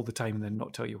all the time and then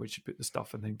not tell you where she put the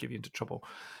stuff and then give you into trouble.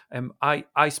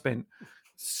 I spent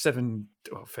 7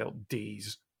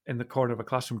 days in the corner of a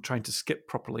classroom trying to skip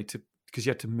properly because you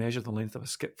had to measure the length of a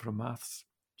skip for a maths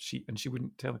sheet, and she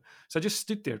wouldn't tell me. So I just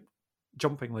stood there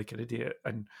jumping like an idiot,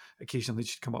 and occasionally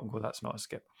she'd come up and go, that's not a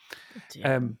skip.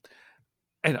 And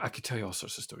I could tell you all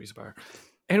sorts of stories about her.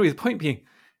 Anyway, the point being,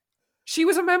 she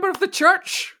was a member of the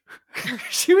church.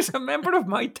 She was a member of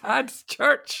my dad's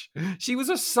church. She was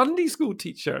a Sunday school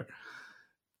teacher.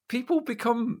 People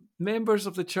become members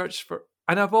of the church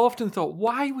and I've often thought,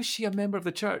 why was she a member of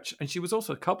the church? And she was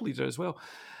also a club leader as well.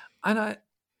 And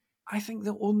I think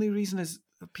the only reason is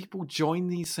that people join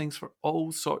these things for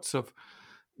all sorts of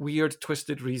weird,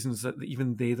 twisted reasons that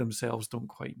even they themselves don't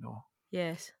quite know.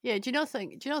 Yes. Yeah. Do you not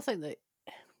think that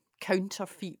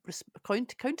counterfeit,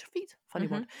 funny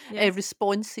word,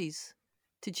 responses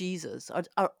to Jesus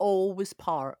are always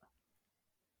part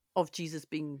of Jesus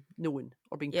being known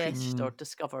or being preached or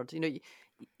discovered? You know,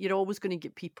 you're always going to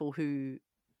get people who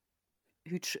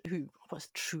what's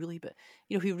truly, but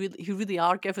you know, who really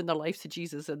are giving their life to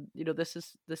Jesus, and you know, this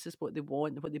is what they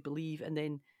want and what they believe, and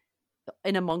then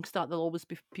in amongst that, there'll always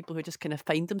be people who just kind of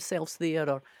find themselves there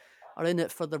or are in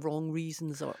it for the wrong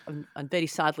reasons, and very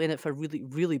sadly in it for really,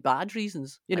 really bad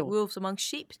reasons. You know, wolves among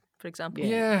sheep, for example.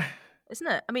 Yeah, isn't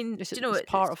it? I mean, it's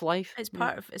part of life. It's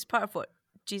part of what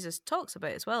Jesus talks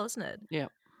about as well, isn't it? Yeah.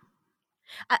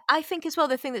 I think as well,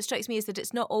 the thing that strikes me is that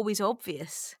it's not always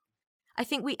obvious. I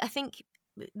think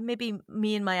maybe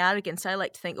me and my arrogance, I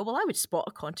like to think, oh well, I would spot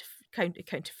a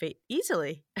counterfeit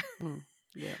easily.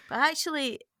 Yeah. But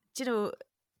actually,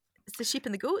 it's the sheep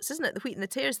and the goats, isn't it? The wheat and the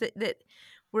tares that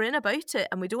we're in about it,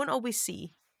 and we don't always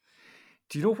see.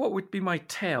 Do you know what would be my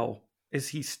tell? Is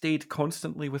he stayed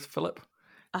constantly with Philip?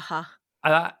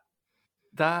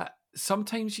 That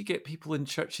sometimes you get people in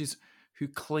churches who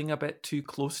cling a bit too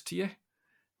close to you,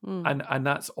 and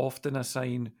that's often a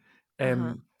sign.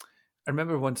 I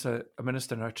remember once a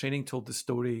minister in our training told the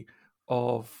story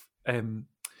of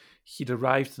he'd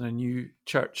arrived in a new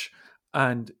church,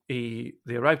 and they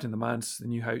arrived in the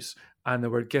new house, and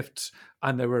there were gifts,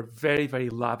 and there were very, very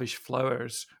lavish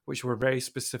flowers, which were very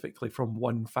specifically from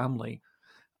one family.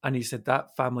 And he said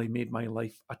that family made my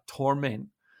life a torment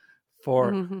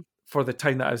for the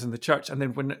time that I was in the church. And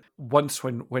then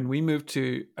when we moved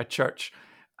to a church,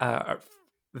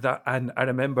 and I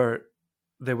remember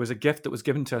there was a gift that was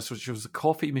given to us, which was a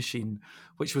coffee machine,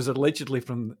 which was allegedly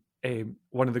from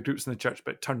one of the groups in the church,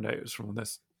 but it turned out it was from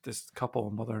this couple,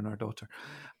 a mother and her daughter.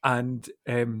 And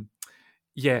that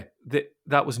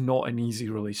was not an easy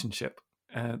relationship.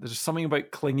 There's something about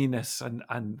clinginess and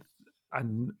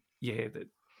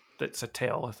that's a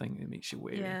tell. I think it makes you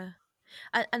wary. Yeah,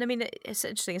 and I mean it's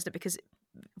interesting, isn't it? Because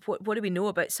what do we know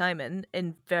about Simon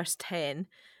in verse 10?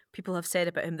 People have said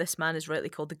about him, this man is rightly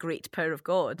called the great power of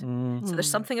God. So there's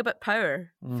something about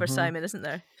power for Simon, isn't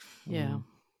there? Yeah.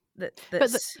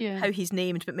 That's how he's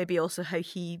named, but maybe also how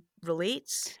he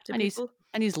relates to people.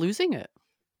 And he's losing it.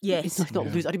 Yes. He's not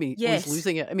losing. I mean, he's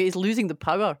losing it. I mean, he's losing the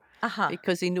power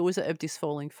because he knows that everybody's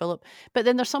following Philip. But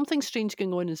then there's something strange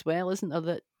going on as well, isn't there?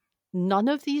 That none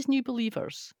of these new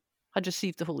believers had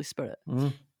received the Holy Spirit.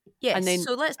 Yes, and then,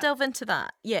 so let's delve into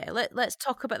that. Yeah, let's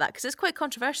talk about that, because it's quite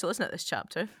controversial, isn't it, this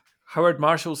chapter? Howard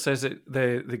Marshall says it,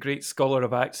 the great scholar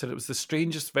of Acts, said it was the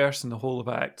strangest verse in the whole of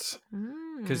Acts,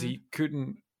 because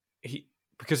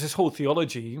because his whole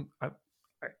theology, I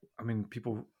mean,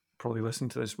 people probably listening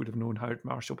to this would have known Howard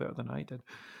Marshall better than I did,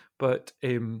 but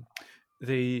I'd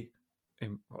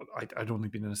only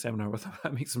been in a seminar with him.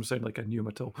 That makes him sound like I knew him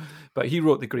at all. But he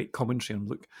wrote the great commentary on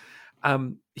Luke.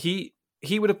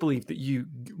 He would have believed that you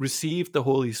received the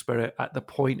Holy Spirit at the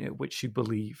point at which you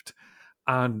believed.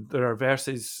 And there are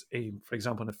verses, for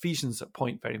example, in Ephesians, that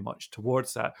point very much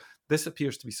towards that. This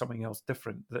appears to be something else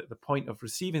different. That the point of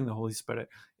receiving the Holy Spirit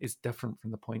is different from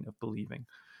the point of believing.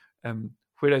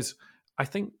 Whereas I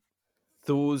think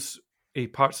those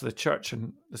parts of the church,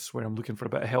 and this is where I'm looking for a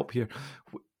bit of help here,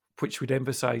 which would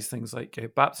emphasize things like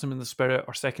baptism in the Spirit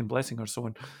or second blessing or so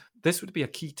on, this would be a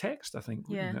key text, I think.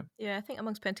 Yeah, I think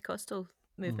amongst Pentecostal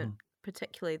movement,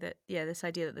 particularly, that this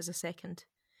idea that there's a second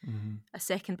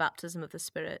baptism of the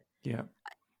Spirit. Yeah.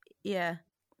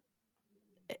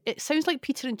 It sounds like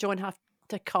Peter and John have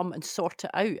to come and sort it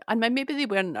out, and maybe they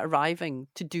weren't arriving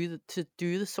to do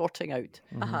the sorting out.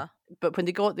 But when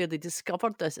they got there, they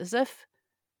discovered this as if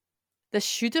this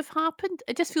should have happened.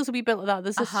 It just feels a wee bit like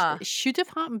that. It should have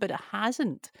happened, but it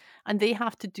hasn't. And they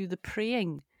have to do the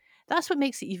praying. That's what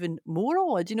makes it even more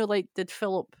odd. Like, did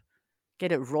Philip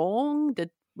get it wrong?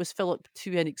 Was Philip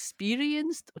too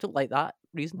inexperienced? I don't like that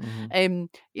reason.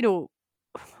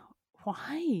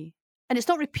 Why? And it's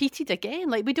not repeated again.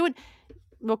 Like, we don't...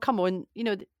 Well, come on.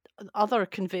 Other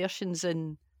conversions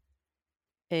in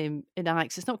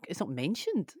Acts, it's not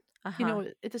mentioned.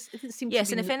 It doesn't seem to be.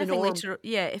 Yes, and if anything later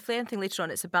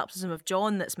on, it's the baptism of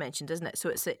John that's mentioned, isn't it? So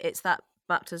it's that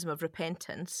baptism of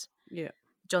repentance. Yeah,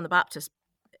 John the Baptist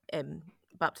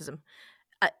baptism,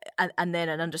 and then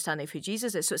an understanding of who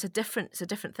Jesus is. So it's a different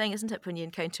thing, isn't it? When you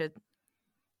encounter,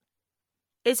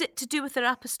 is it to do with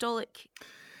their apostolic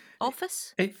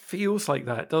office? It feels like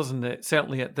that, doesn't it?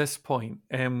 Certainly at this point.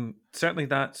 Certainly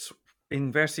that's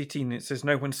in verse 18. It says,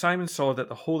 "Now when Simon saw that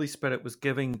the Holy Spirit was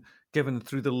given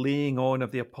through the laying on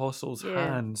of the apostles'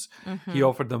 hands, he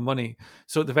offered them money."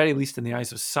 So at the very least, in the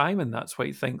eyes of Simon, that's what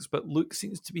he thinks. But Luke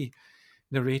seems to be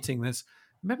narrating this.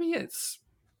 Maybe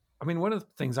one of the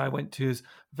things I went to is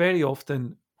very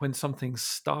often when something's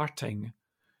starting,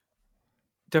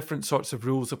 different sorts of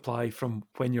rules apply from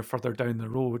when you're further down the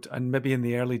road. And maybe in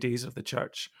the early days of the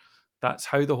church, that's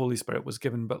how the Holy Spirit was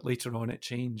given, but later on it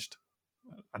changed.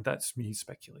 And that's me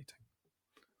speculating.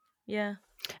 Yeah.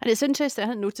 And it's interesting, I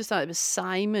hadn't noticed that. It was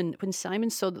Simon. When Simon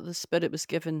saw that the Spirit was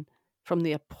given from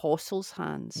the apostles'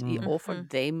 hands, he offered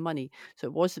them money. So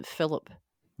it wasn't Philip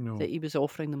that he was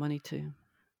offering the money to.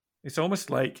 It's almost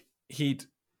like he'd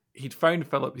found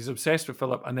Philip, he's obsessed with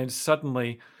Philip, and then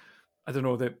suddenly, I don't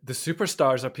know, the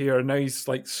superstars appear, and now he's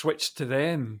like switched to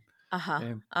them.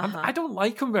 I don't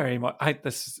like him very much.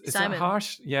 Is that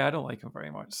harsh? Yeah, I don't like him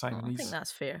very much, Simon. I think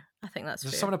that's fair.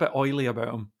 There's something a bit oily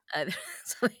about him.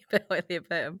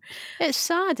 It's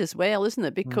sad as well, isn't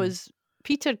it? Because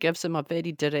Peter gives him a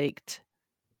very direct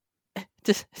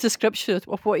description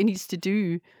of what he needs to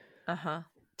do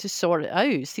to sort it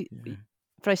out.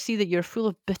 For I see that you're full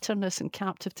of bitterness and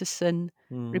captive to sin.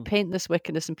 Repent this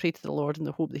wickedness and pray to the Lord in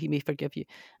the hope that he may forgive you.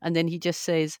 And then he just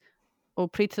says,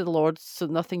 pray to the Lord so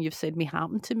nothing you've said may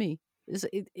happen to me.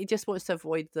 He just wants to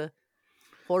avoid the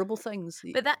horrible things.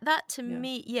 But that to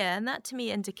me, and that to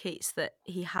me indicates that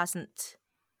he hasn't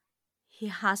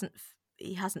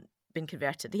been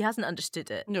converted. He hasn't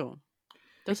understood it. No,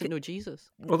 doesn't know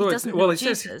Jesus. Although it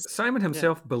Jesus. says Simon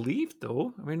himself believed,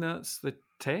 though. I mean, that's the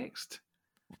text.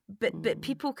 But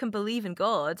people can believe in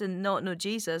God and not know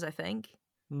Jesus, I think.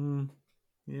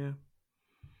 Yeah.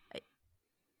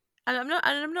 And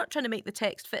I'm not trying to make the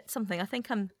text fit something. I think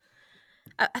I'm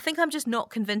just not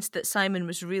convinced that Simon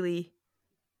was really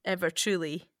ever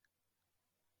truly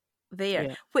there.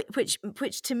 Yeah.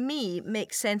 Which to me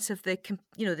makes sense of the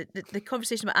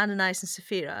conversation about Ananias and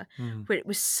Sapphira, where it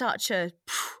was such a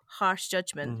harsh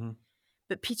judgment,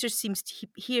 but Peter seems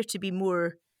here to be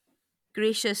more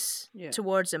gracious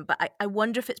towards him. But I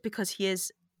wonder if it's because he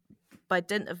is, by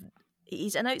dint of,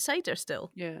 he's an outsider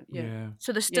still. Yeah.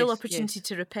 So there's still opportunity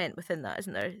to repent within that,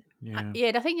 isn't there?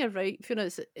 Yeah, I think you're right, Fiona.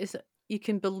 Is you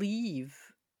can believe,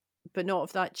 but not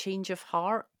of that change of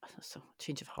heart. So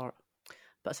change of heart,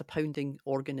 but it's a pounding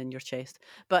organ in your chest.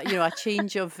 But a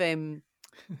change of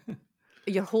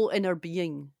your whole inner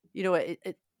being.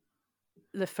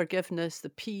 The forgiveness, the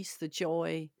peace, the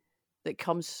joy that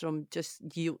comes from just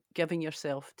you giving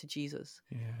yourself to Jesus.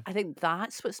 Yeah. I think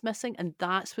that's what's missing, and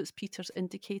that's what Peter's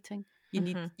indicating. You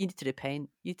need to repent.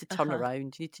 You need to turn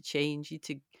around. You need to change. You need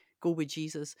to go with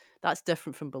Jesus. That's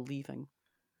different from believing.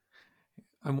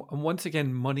 And once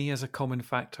again, money is a common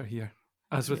factor here,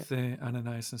 as with the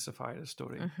Ananias and Sapphira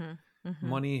story.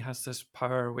 Money has this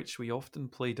power which we often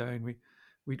play down.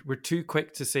 We're too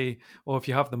quick to say, "Oh, if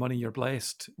you have the money, you're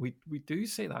blessed." We do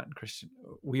say that in Christian.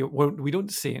 We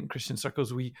don't say it in Christian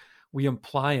circles. We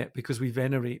imply it because we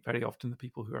venerate very often the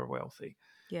people who are wealthy.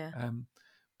 Yeah.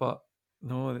 But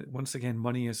no, once again,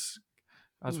 money is,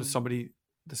 as with somebody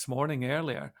this morning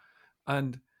earlier,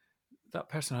 and that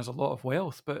person has a lot of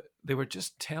wealth, but they were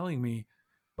just telling me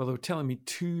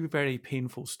two very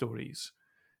painful stories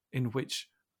in which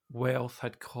wealth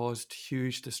had caused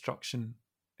huge destruction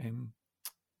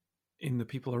in the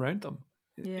people around them.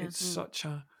 It's such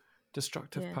a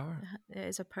destructive power. It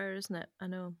is a power, isn't it? I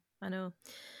know.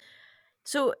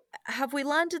 So have we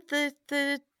landed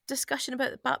the discussion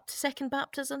about second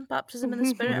baptism in the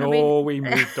Spirit? No, we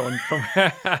moved on from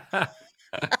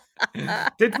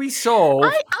Did we solve?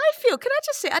 I feel, can I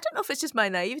just say, I don't know if it's just my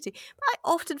naivety, but I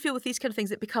often feel with these kind of things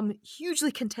that become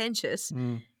hugely contentious,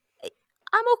 I'm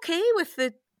okay with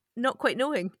the not quite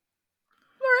knowing.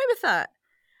 I'm all right with that.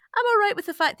 I'm all right with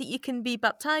the fact that you can be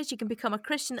baptized, you can become a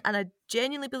Christian, and I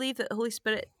genuinely believe that the Holy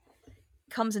Spirit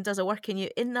comes and does a work in you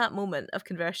in that moment of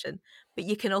conversion. But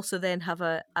you can also then have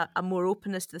a more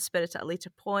openness to the Spirit at a later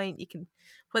point. You can,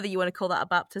 whether you want to call that a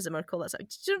baptism or call that something,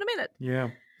 do you know what I mean? Yeah.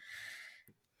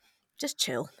 Just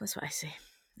chill. That's what I say.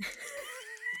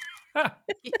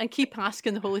 And keep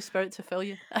asking the Holy Spirit to fill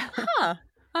you. Yeah.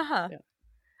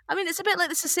 I mean, it's a bit like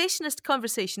the cessationist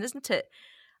conversation, isn't it?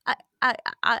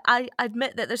 I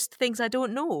admit that there's things I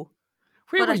don't know.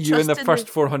 Where were you in the first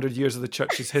 400 years of the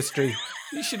church's history?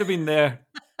 You should have been there.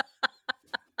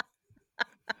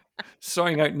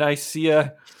 Sorting out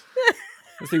Nicaea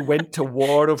as they went to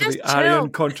war over the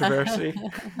Arian controversy.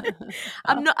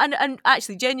 I'm not, and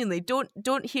actually, genuinely,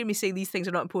 don't hear me say these things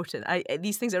are not important.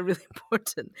 These things are really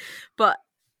important, but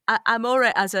I'm all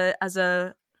right as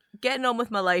a getting on with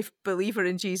my life believer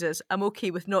in Jesus. I'm okay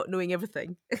with not knowing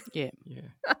everything. Yeah.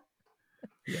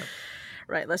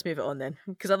 Right, let's move it on then,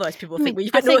 because otherwise people will think, well,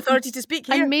 you've got no authority to speak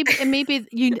here. And maybe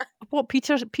what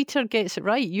Peter gets it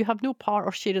right. You have no part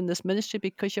or share in this ministry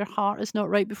because your heart is not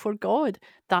right before God.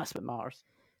 That's what matters.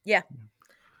 Yeah.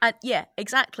 Yeah,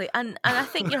 exactly. And I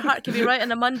think your heart can be right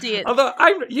on a Monday. Although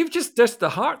you've just dissed the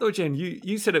heart, though, Jen.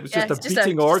 You said it was just a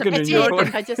beating organ in your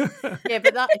body.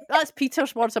 But that's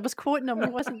Peter's words. I was quoting him.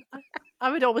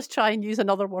 I would always try and use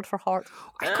another word for heart.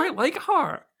 I quite like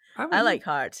heart. I like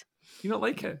heart. You don't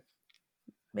like it?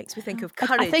 Makes me think of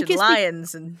courage and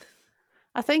lions.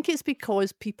 I think it's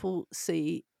because people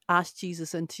say, ask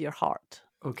Jesus into your heart.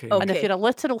 Okay. And if you're a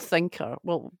literal thinker,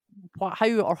 well,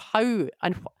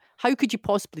 how could you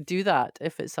possibly do that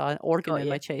if it's an organ in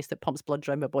my chest that pumps blood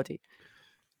around my body?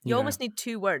 You almost need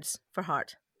two words for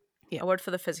heart. Yeah. A word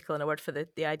for the physical and a word for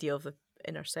the idea of the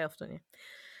inner self, don't you?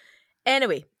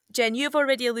 Anyway, Jen, you've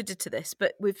already alluded to this,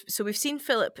 but we've seen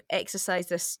Philip exercise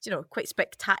this, quite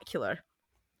spectacular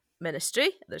ministry.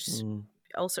 There's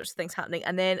all sorts of things happening,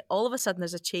 and then all of a sudden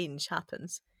there's a change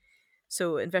happens.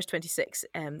 So in verse 26,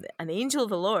 an angel of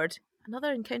the Lord,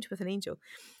 another encounter with an angel,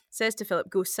 says to Philip,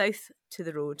 go south to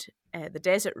the road, the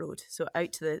desert road, so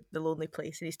out to the lonely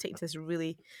place. And he's taken to this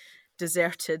really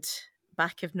deserted,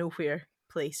 back of nowhere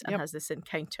place and has this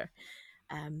encounter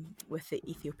with the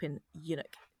Ethiopian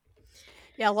eunuch.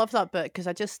 Yeah, I love that bit because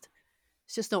I just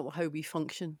It's just not how we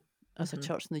function as a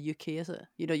church in the UK, is it?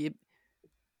 You know, you're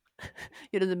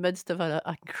in the midst of an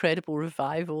incredible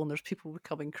revival, and there's people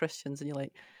becoming Christians, and you're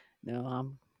like,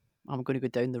 no, I'm going to go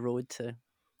down the road to.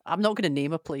 I'm not going to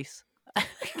name a place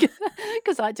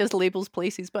because that just labels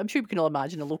places. But I'm sure we can all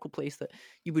imagine a local place that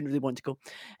you wouldn't really want to go.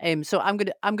 So I'm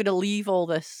gonna leave all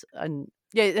this, and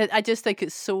yeah, I just think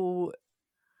it's so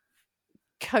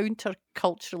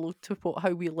counter-cultural to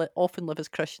how we often live as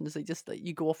Christians.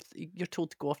 You go off, you're told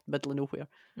to go off the middle of nowhere,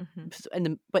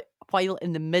 but while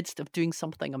in the midst of doing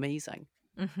something amazing.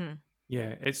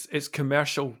 Yeah, it's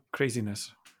commercial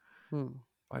craziness.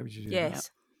 Why would you do that?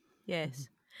 Yes.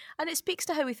 And it speaks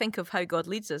to how we think of how God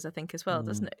leads us, I think, as well,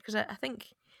 doesn't it? Because I think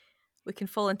we can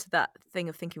fall into that thing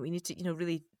of thinking we need to,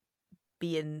 really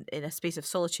be in a space of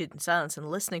solitude and silence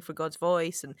and listening for God's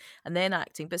voice and then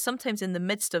acting. But sometimes in the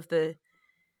midst of the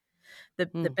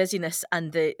busyness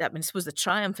and I suppose the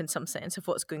triumph in some sense of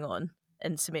what's going on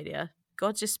in Samaria,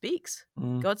 God just speaks.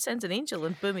 God sends an angel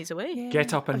and boom, he's away. Yeah.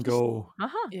 Get up and go.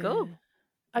 Go.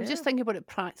 I'm just thinking what it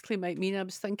practically might mean. I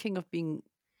was thinking of being,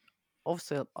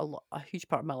 obviously, a huge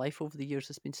part of my life over the years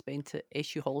has been spent at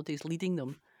SU Holidays leading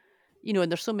them.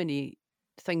 And there's so many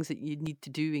things that you need to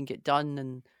do and get done,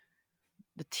 and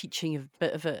the teaching of a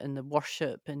bit of it and the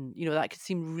worship, and that could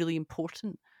seem really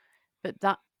important. But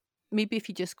that maybe if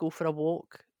you just go for a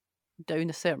walk down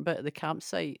a certain bit of the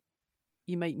campsite,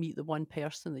 you might meet the one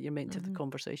person that you're meant to have the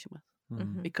conversation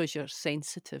with, because you're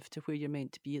sensitive to where you're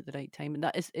meant to be at the right time. And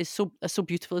that is so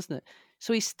beautiful, isn't it?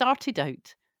 So he started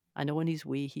out, and on his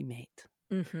way he met.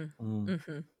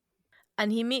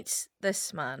 And he meets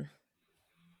this man.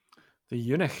 The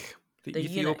eunuch. The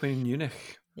Ethiopian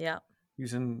eunuch. Yeah.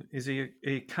 Is he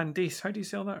a Candace? How do you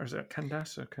spell that? Or is it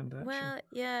Candace or Candace? Well,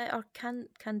 yeah, or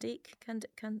Candique.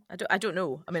 I don't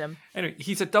know. Anyway,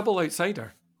 he's a double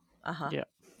outsider. Yeah.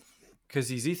 Because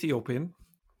he's Ethiopian.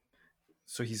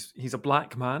 So he's a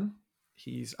black man.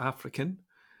 He's African.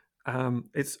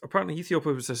 It's apparently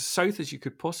Ethiopia was as south as you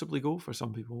could possibly go for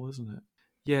some people, wasn't it?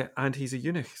 Yeah, and he's a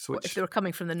eunuch. So if they were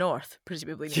coming from the north,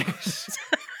 presumably. Yes.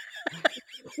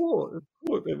 Quote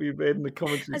that we read in the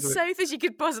commentaries. As south as you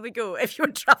could possibly go if you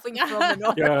were travelling from the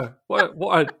north. Yeah,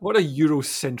 what a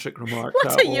Eurocentric remark.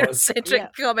 What a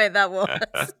Eurocentric comment that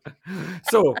was.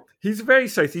 So he's very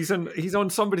south. He's on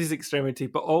somebody's extremity,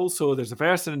 but also there's a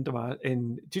verse in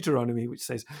Deuteronomy which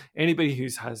says anybody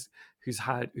who's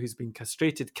been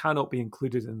castrated cannot be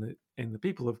included in the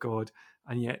people of God.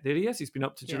 And yet there he is. He's been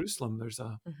up to Jerusalem. There's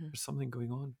something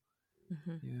going on.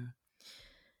 Yeah.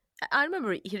 I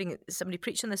remember hearing somebody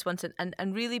preach on this once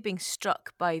and really being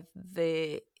struck by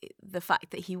the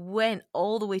fact that he went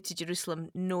all the way to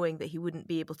Jerusalem knowing that he wouldn't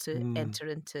be able to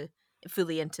enter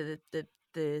fully into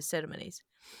the ceremonies.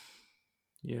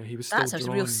 Yeah, he was still That's drawn.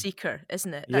 a real seeker,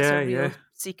 isn't it? That's a real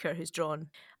seeker who's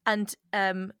drawn. And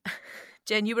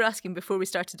Jen, you were asking before we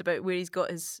started about where he's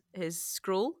got his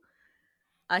scroll.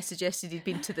 I suggested he'd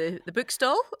been to the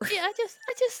bookstall. Yeah, I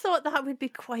just thought that would be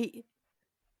quite...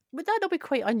 Would that not be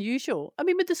quite unusual?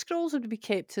 Would the scrolls be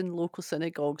kept in local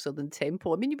synagogues or the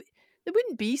temple? There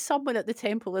wouldn't be someone at the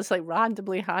temple that's like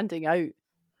randomly handing out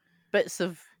bits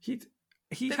of... He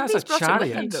has a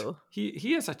chariot.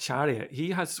 He has a chariot.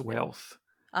 He has wealth.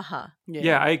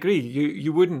 Yeah, I agree.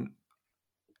 You wouldn't...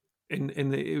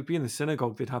 it would be in the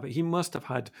synagogue they'd have it. He must have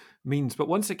had means. But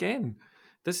once again,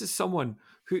 this is someone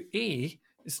who,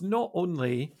 is not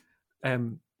only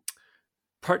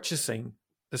purchasing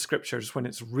the scriptures when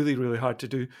it's really, really hard to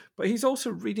do, but he's also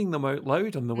reading them out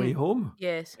loud on the way home.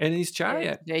 Yes. In his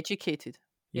chariot. Yeah. Educated.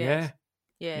 Yes.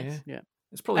 Yeah. Yeah.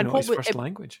 It's probably not his first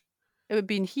language. It would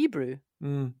be in Hebrew.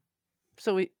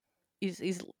 So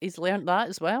he's learnt that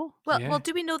as well. Well,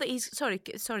 do we know that he's sorry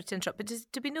to interrupt, but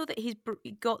do we know that he's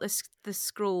got this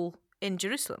scroll in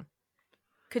Jerusalem?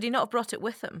 Could he not have brought it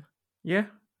with him? Yeah,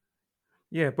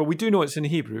 but we do know it's in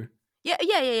Hebrew. Yeah.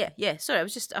 Sorry, I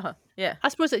was just yeah. I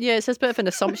suppose it's a bit of an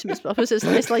assumption, but I suppose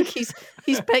it's like he's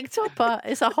picked up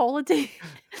it's a holiday.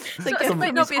 It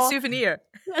might not be a souvenir.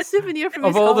 A souvenir from of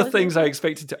his all holiday. The things I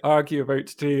expected to argue about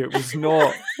today, it was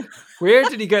not. Where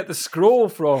did he get the scroll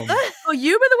from? Oh,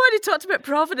 you were the one who talked about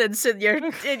providence in your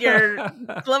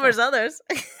Glover's Others.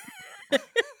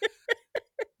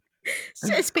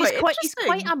 He's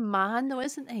quite a man, though,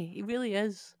 isn't he? He really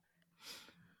is.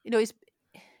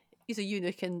 He's a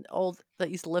eunuch in all that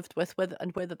he's lived with,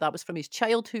 whether that was from his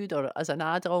childhood or as an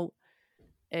adult.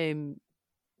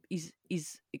 He's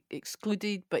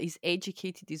excluded, but he's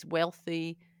educated. He's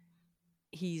wealthy.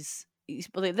 He's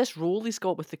like, this role he's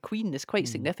got with the Queen is quite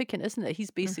significant, isn't it?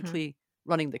 He's basically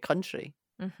running the country,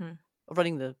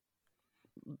 running the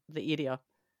area,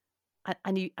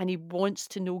 and he wants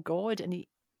to know God, and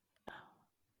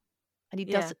and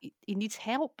he needs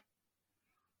help.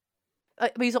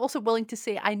 But he's also willing to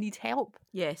say, "I need help."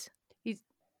 Yes.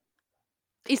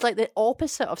 He's like the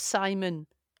opposite of Simon,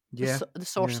 Yeah. the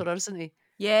sorcerer, isn't he?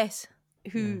 Yes.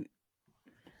 Who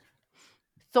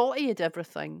thought he had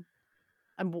everything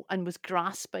and was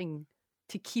grasping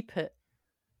to keep it.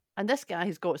 And this guy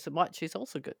has got so much. He's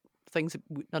also got things that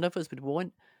none of us would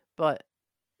want, but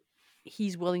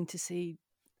he's willing to say,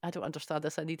 "I don't understand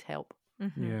this. I need help."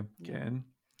 Mm-hmm. Yeah, get in.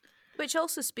 Which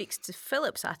also speaks to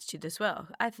Philip's attitude as well.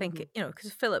 I think,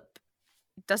 because Philip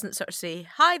doesn't sort of say,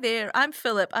 "Hi there, I'm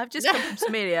Philip. I've just come from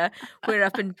Samaria where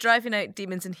I've been driving out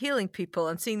demons and healing people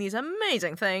and seeing these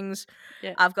amazing things.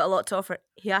 Yeah. I've got a lot to offer."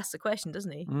 He asks the question,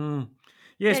 doesn't he?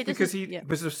 Yes, he because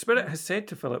because the Spirit has said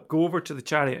to Philip, "Go over to the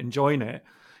chariot and join it."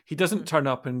 He doesn't turn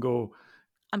up and go,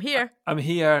 "I'm here. I'm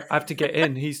here. I have to get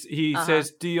in." He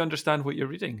says, "Do you understand what you're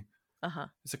reading?"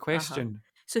 It's a question.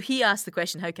 So he asks the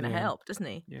question, "How can I help?" Doesn't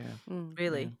he? Yeah.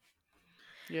 Really?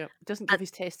 Yeah. Doesn't give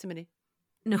his testimony.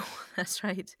 No, that's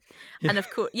right. And of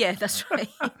course, that's right.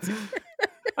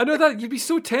 I know that you'd be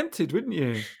so tempted, wouldn't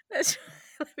you? Let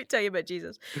me tell you about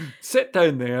Jesus. Sit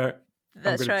down there.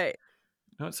 That's right.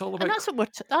 No, it's all about. And that's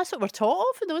what we're taught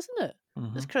often, though, isn't it?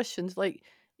 As Christians, like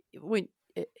when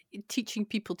teaching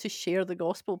people to share the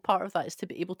gospel, part of that is to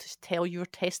be able to tell your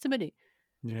testimony,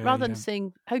 rather than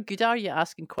saying, "How good are you?"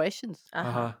 Asking questions.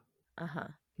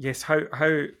 Yes. How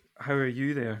are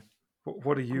you there?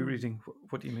 What are you reading?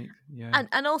 What do you make? Yeah.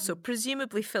 And also,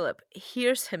 presumably, Philip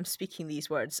hears him speaking these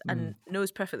words and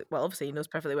knows perfectly well. Obviously, he knows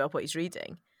perfectly well what he's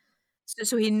reading.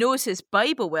 So he knows his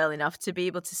Bible well enough to be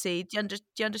able to say, "Do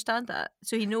you understand that?"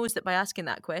 So he knows that by asking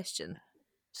that question.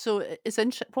 So it's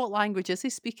interesting. What language is he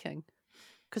speaking?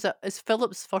 Because is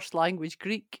Philip's first language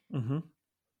Greek?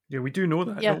 Yeah, we do know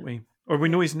that, don't we? Or we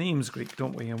know his name's Greek,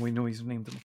 don't we? And we know he's named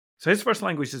him. So his first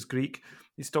language is Greek.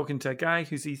 He's talking to a guy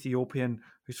who's Ethiopian,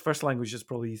 whose first language is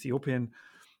probably Ethiopian.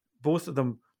 Both of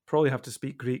them probably have to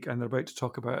speak Greek, and they're about to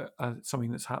talk about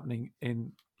something that's happening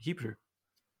in Hebrew.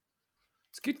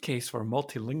 It's a good case for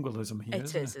multilingualism here,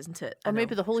 isn't it? Or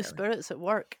maybe the Holy Spirit's at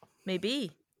work.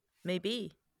 Maybe.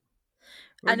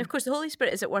 And of course, the Holy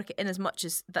Spirit is at work in as much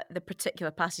as the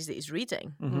particular passage that he's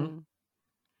reading.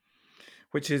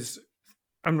 Which is,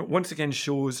 once again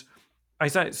shows...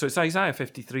 Isaiah, so it's Isaiah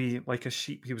 53, like a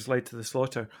sheep he was led to the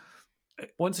slaughter.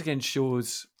 It once again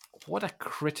shows what a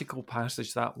critical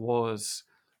passage that was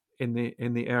in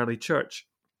the early church.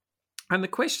 And the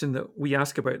question that we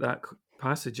ask about that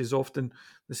passage is often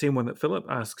the same one that Philip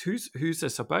asks. Who's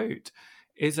this about?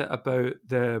 Is it about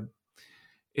the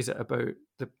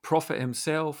prophet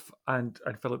himself? And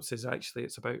Philip says actually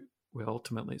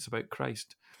ultimately it's about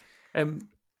Christ.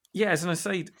 As an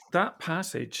aside, that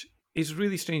passage is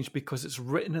really strange because it's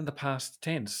written in the past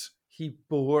tense. He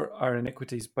bore our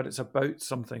iniquities, but it's about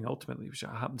something ultimately which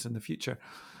happens in the future.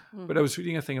 But I was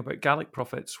reading a thing about Gallic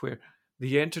prophets where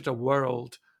they entered a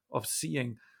world of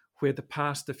seeing where the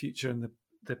past, the future, and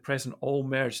the present all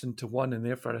merged into one, and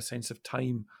therefore a sense of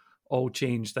time all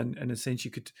changed. And in a sense,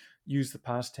 you could use the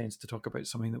past tense to talk about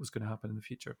something that was going to happen in the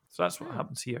future. So that's what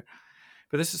happens here.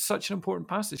 But this is such an important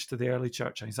passage to the early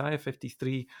church. Isaiah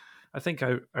 53, I think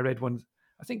I read one...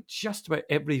 I think just about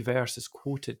every verse is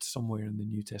quoted somewhere in the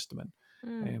New Testament.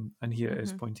 And here it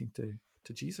is pointing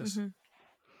to Jesus.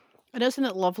 And isn't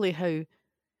it lovely how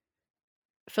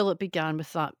Philip began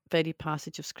with that very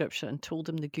passage of Scripture and told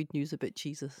him the good news about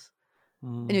Jesus?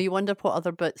 You wonder what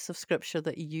other bits of Scripture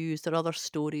that he used or other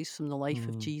stories from the life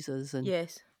of Jesus. And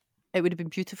yes, it would have been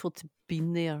beautiful to be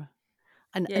there.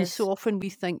 And so often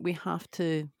we think we have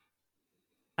to,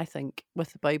 I think,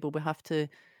 with the Bible, we have to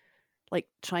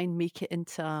try and make it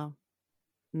into a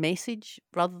message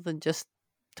rather than just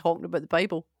talking about the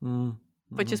Bible,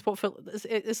 which is what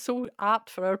it is so apt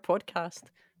for our podcast.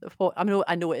 I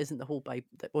know it isn't the whole Bible.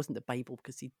 That wasn't the Bible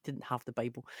because he didn't have the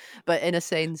Bible, but in a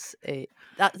sense,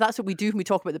 that's what we do when we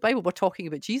talk about the Bible. We're talking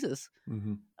about Jesus,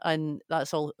 and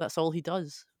that's all he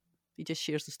does. He just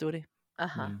shares the story.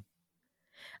 And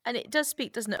it does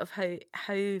speak, doesn't it, of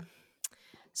how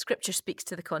Scripture speaks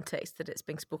to the context that it's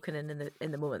being spoken in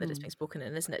the moment that it's being spoken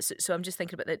in, isn't it? So I'm just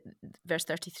thinking about verse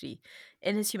 33.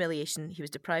 In his humiliation, he was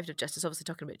deprived of justice, obviously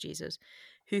talking about Jesus.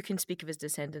 Who can speak of his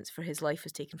descendants, for his life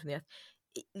was taken from the earth?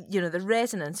 The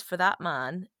resonance for that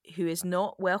man who is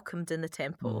not welcomed in the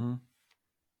temple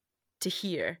to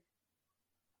hear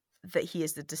that he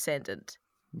is the descendant.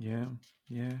 Yeah.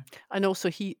 And also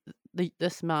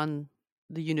this man,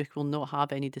 the eunuch, will not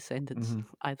have any descendants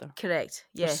either. Correct.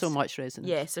 Yes. There's so much resonance.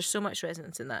 Yes, there's so much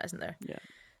resonance in that, isn't there? Yeah.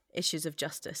 Issues of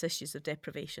justice, issues of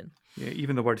deprivation. Yeah,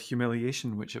 even the word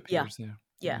humiliation, which appears there.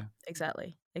 Yeah,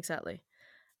 exactly.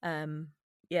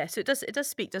 yeah, so it does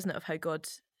speak, doesn't it, of how God.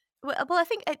 Well, I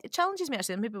think it challenges me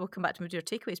actually, and maybe we'll come back to maybe your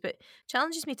takeaways, but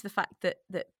challenges me to the fact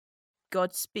that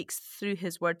God speaks through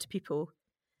His word to people,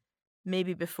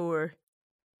 maybe before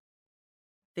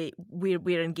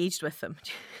we're engaged with them.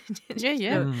 Yeah. You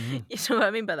know, Mm-hmm. you know what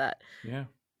I mean by that? Yeah.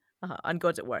 And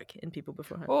God's at work in people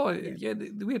beforehand. Oh, yeah.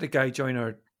 We had a guy join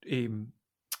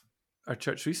our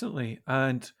church recently,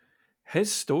 and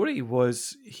his story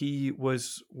was he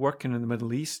was working in the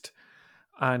Middle East,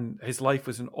 and his life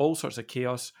was in all sorts of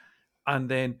chaos, and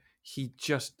then he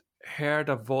just heard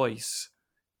a voice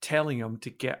telling him to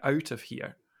get out of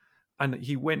here, and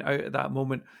he went out at that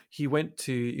moment. He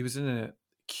was in a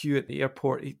queue at the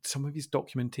airport. Some of his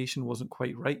documentation wasn't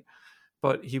quite right,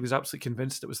 but he was absolutely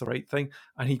convinced it was the right thing,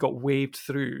 and he got waved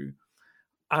through.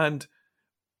 And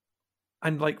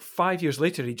like 5 years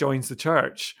later, he joins the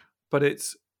church, but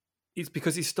it's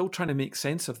because he's still trying to make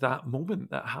sense of that moment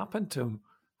that happened to him,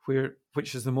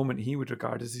 which is the moment he would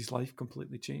regard as his life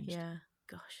completely changed. Yeah,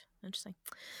 gosh, interesting.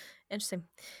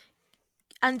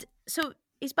 And so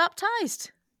he's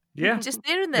baptized. Yeah, just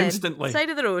there and then, instantly, side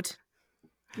of the road.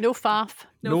 No faff.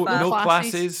 No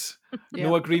classes. Yeah.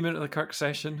 No agreement at the Kirk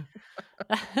session.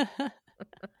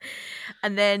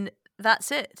 And then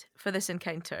that's it for this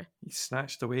encounter. He's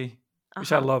snatched away,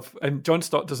 which I love. And John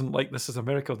Stott doesn't like this as a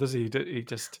miracle, does he? He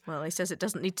just... Well, he says it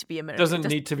doesn't need to be a miracle. Doesn't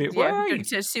need to be... Yeah, Why?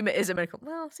 don't assume it is a miracle.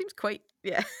 Well, it seems quite...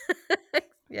 Yeah.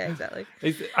 Yeah, exactly.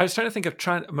 I was trying to think of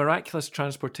miraculous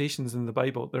transportations in the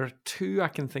Bible. There are two I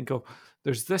can think of.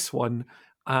 There's this one,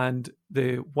 and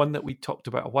the one that we talked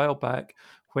about a while back,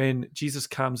 when Jesus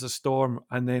calms a storm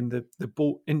and then the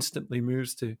boat instantly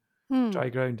moves to dry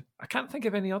ground. I can't think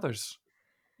of any others.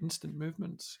 Instant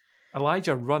movements.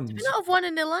 Elijah runs. Do we not have one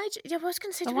in Elijah? Yeah, I was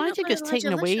going to say, Elijah gets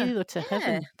taken away though to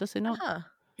heaven, does he not?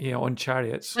 Yeah, on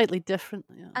chariots. Slightly different.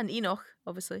 Yeah. And Enoch,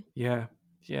 obviously. Yeah.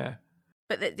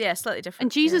 But slightly different.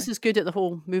 And Jesus is good at the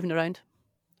whole moving around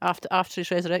after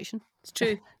his resurrection. It's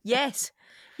true. Yes.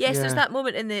 There's that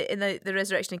moment in the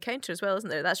resurrection encounter as well, isn't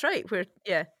there? That's right. Where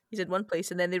he's in one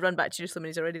place and then they run back to Jerusalem and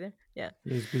he's already there. Yeah.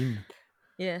 He's been.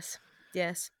 Yes.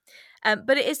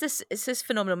 But it's this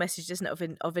phenomenal message, isn't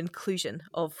it, of inclusion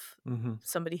of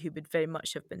somebody who would very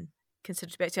much have been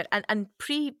considered to be outside, and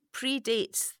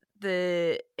predates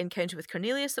the encounter with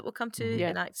Cornelius that we'll come to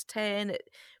in Acts 10. It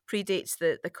predates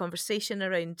the conversation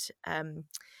around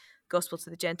gospel to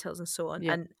the Gentiles and so on.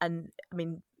 And I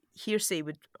mean, hearsay,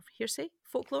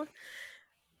 folklore,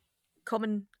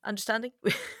 common understanding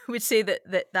would say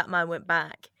that man went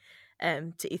back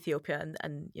to Ethiopia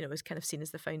and was kind of seen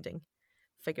as the founding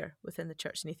figure within the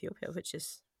church in Ethiopia, which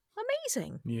is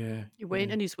amazing. Yeah. He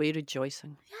went on his way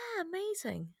rejoicing. Yeah,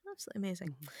 amazing. Absolutely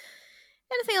amazing.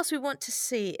 Anything else we want to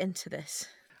say into this?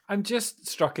 I'm just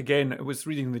struck again. I was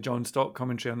reading the John Stott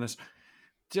commentary on this.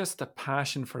 Just the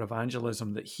passion for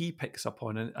evangelism that he picks up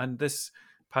on, and this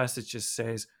passage just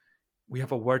says we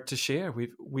have a word to share.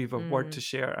 We've a word to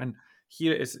share, and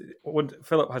here it is.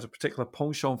 Philip has a particular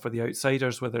penchant for the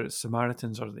outsiders, whether it's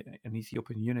Samaritans or an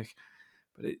Ethiopian eunuch,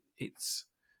 but it's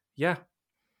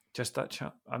just that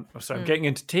chat. I'm getting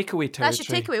into takeaway territory. That's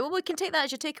your takeaway. Well, we can take that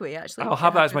as your takeaway, actually. I'll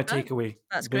have that as my takeaway.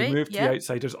 That's they great. Move to the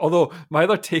outsiders. Although my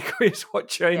other takeaway is what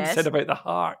Jen said about the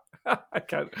heart. I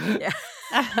can't. Yeah.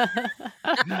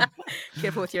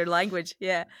 Careful with your language.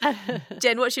 Yeah.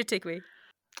 Jen, what's your takeaway?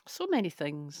 So many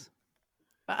things.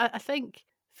 But I think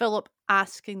Philip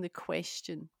asking the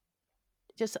question,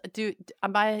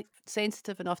 am I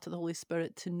sensitive enough to the Holy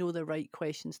Spirit to know the right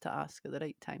questions to ask at the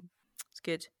right time? It's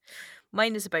good.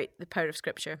 Mine is about the power of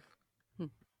Scripture.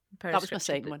 That was my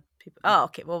second one.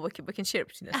 Okay. Well, we can share it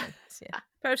between us. Yeah.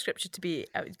 Power of Scripture to be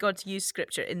God to use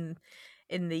Scripture in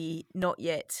the not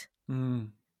yet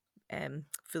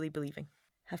fully believing.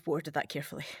 I've worded that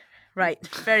carefully. Right.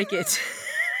 Very good.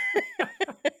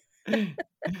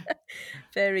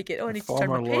 Very good. Oh, I need to turn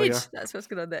my page. That's what's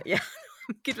going on there. Yeah.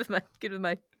 I'm good with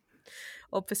my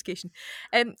obfuscation.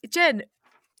 Jen.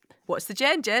 What's the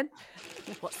Jen?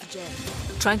 What's the Jen?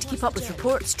 Trying to keep up with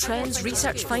reports, trends,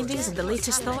 research findings and the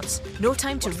latest thoughts? No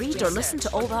time to read or listen to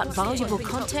all that valuable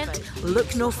content?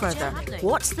 Look no further.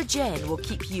 What's the Jen will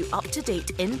keep you up to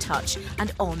date, in touch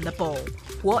and on the ball.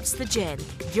 What's the Jen?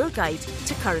 Your guide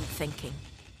to current thinking.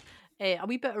 A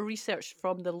wee bit of research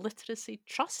from the Literacy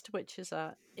Trust, which is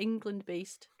a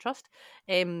England-based trust,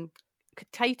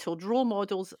 titled Role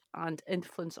Models and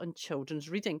Influence on Children's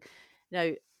Reading.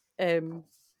 Now,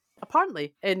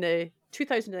 apparently, in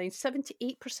 2009,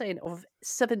 78% of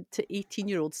 7 to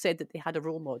 18-year-olds said that they had a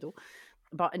role model.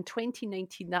 But in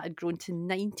 2019, that had grown to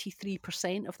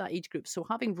 93% of that age group. So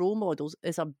having role models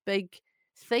is a big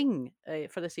thing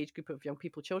for this age group of young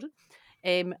people, children.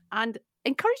 And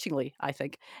encouragingly, I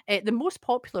think, the most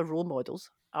popular role models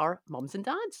are mums and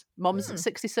dads. Mums at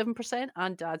 67%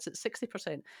 and dads at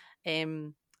 60%.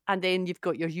 And then you've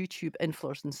got your YouTube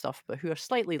influencers and stuff, but who are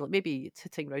slightly, maybe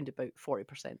sitting around about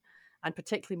 40%, and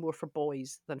particularly more for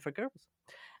boys than for girls.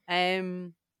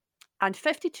 And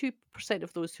 52%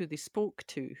 of those who they spoke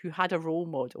to who had a role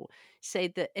model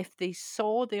said that if they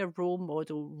saw their role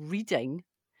model reading,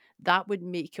 that would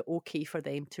make it okay for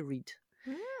them to read.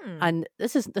 And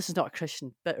this is not a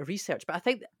Christian bit of research, but I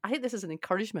think this is an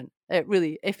encouragement.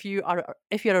 Really, if you're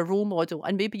a role model,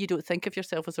 and maybe you don't think of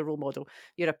yourself as a role model,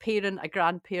 you're a parent, a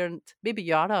grandparent, maybe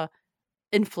you are a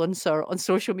influencer on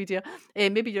social media,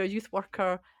 maybe you're a youth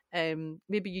worker,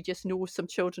 maybe you just know some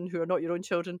children who are not your own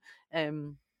children.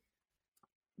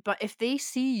 But if they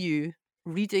see you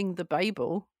reading the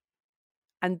Bible,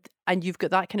 and you've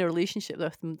got that kind of relationship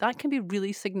with them, that can be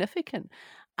really significant.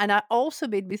 And that also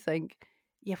made me think,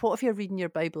 yeah, what if you're reading your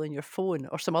Bible on your phone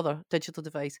or some other digital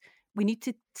device? We need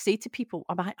to say to people,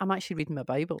 I'm actually reading my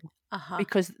Bible.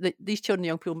 Because these children and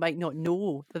young people might not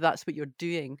know that that's what you're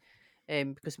doing,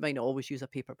 because we might not always use a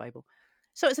paper Bible.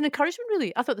 So it's an encouragement,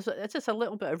 really. I thought it's just a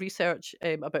little bit of research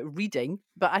about reading,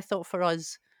 but I thought for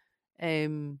us, as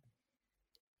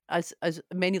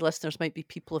many listeners might be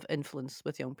people of influence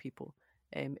with young people,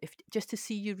 if just to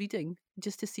see you reading,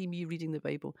 just to see me reading the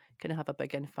Bible can have a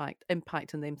big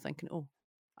impact on them thinking, oh,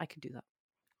 I can do that.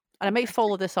 And I might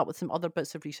follow this up with some other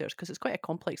bits of research, because it's quite a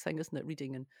complex thing, isn't it,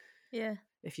 reading, and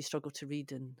if you struggle to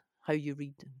read and how you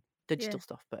read and digital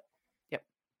stuff. But yep.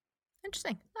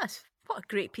 Interesting. What a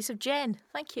great piece of Jen.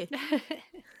 Thank you.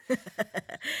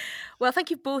 Well, thank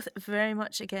you both very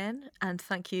much again, and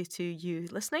thank you to you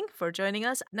listening for joining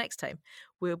us. Next time,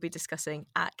 we'll be discussing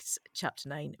Acts chapter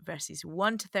 9, verses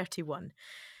 1 to 31.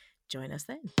 Join us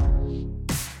then.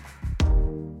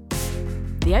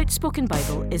 The Outspoken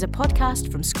Bible is a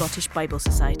podcast from Scottish Bible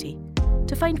Society.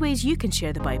 To find ways you can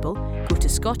share the Bible, go to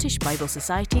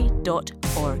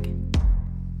scottishbiblesociety.org.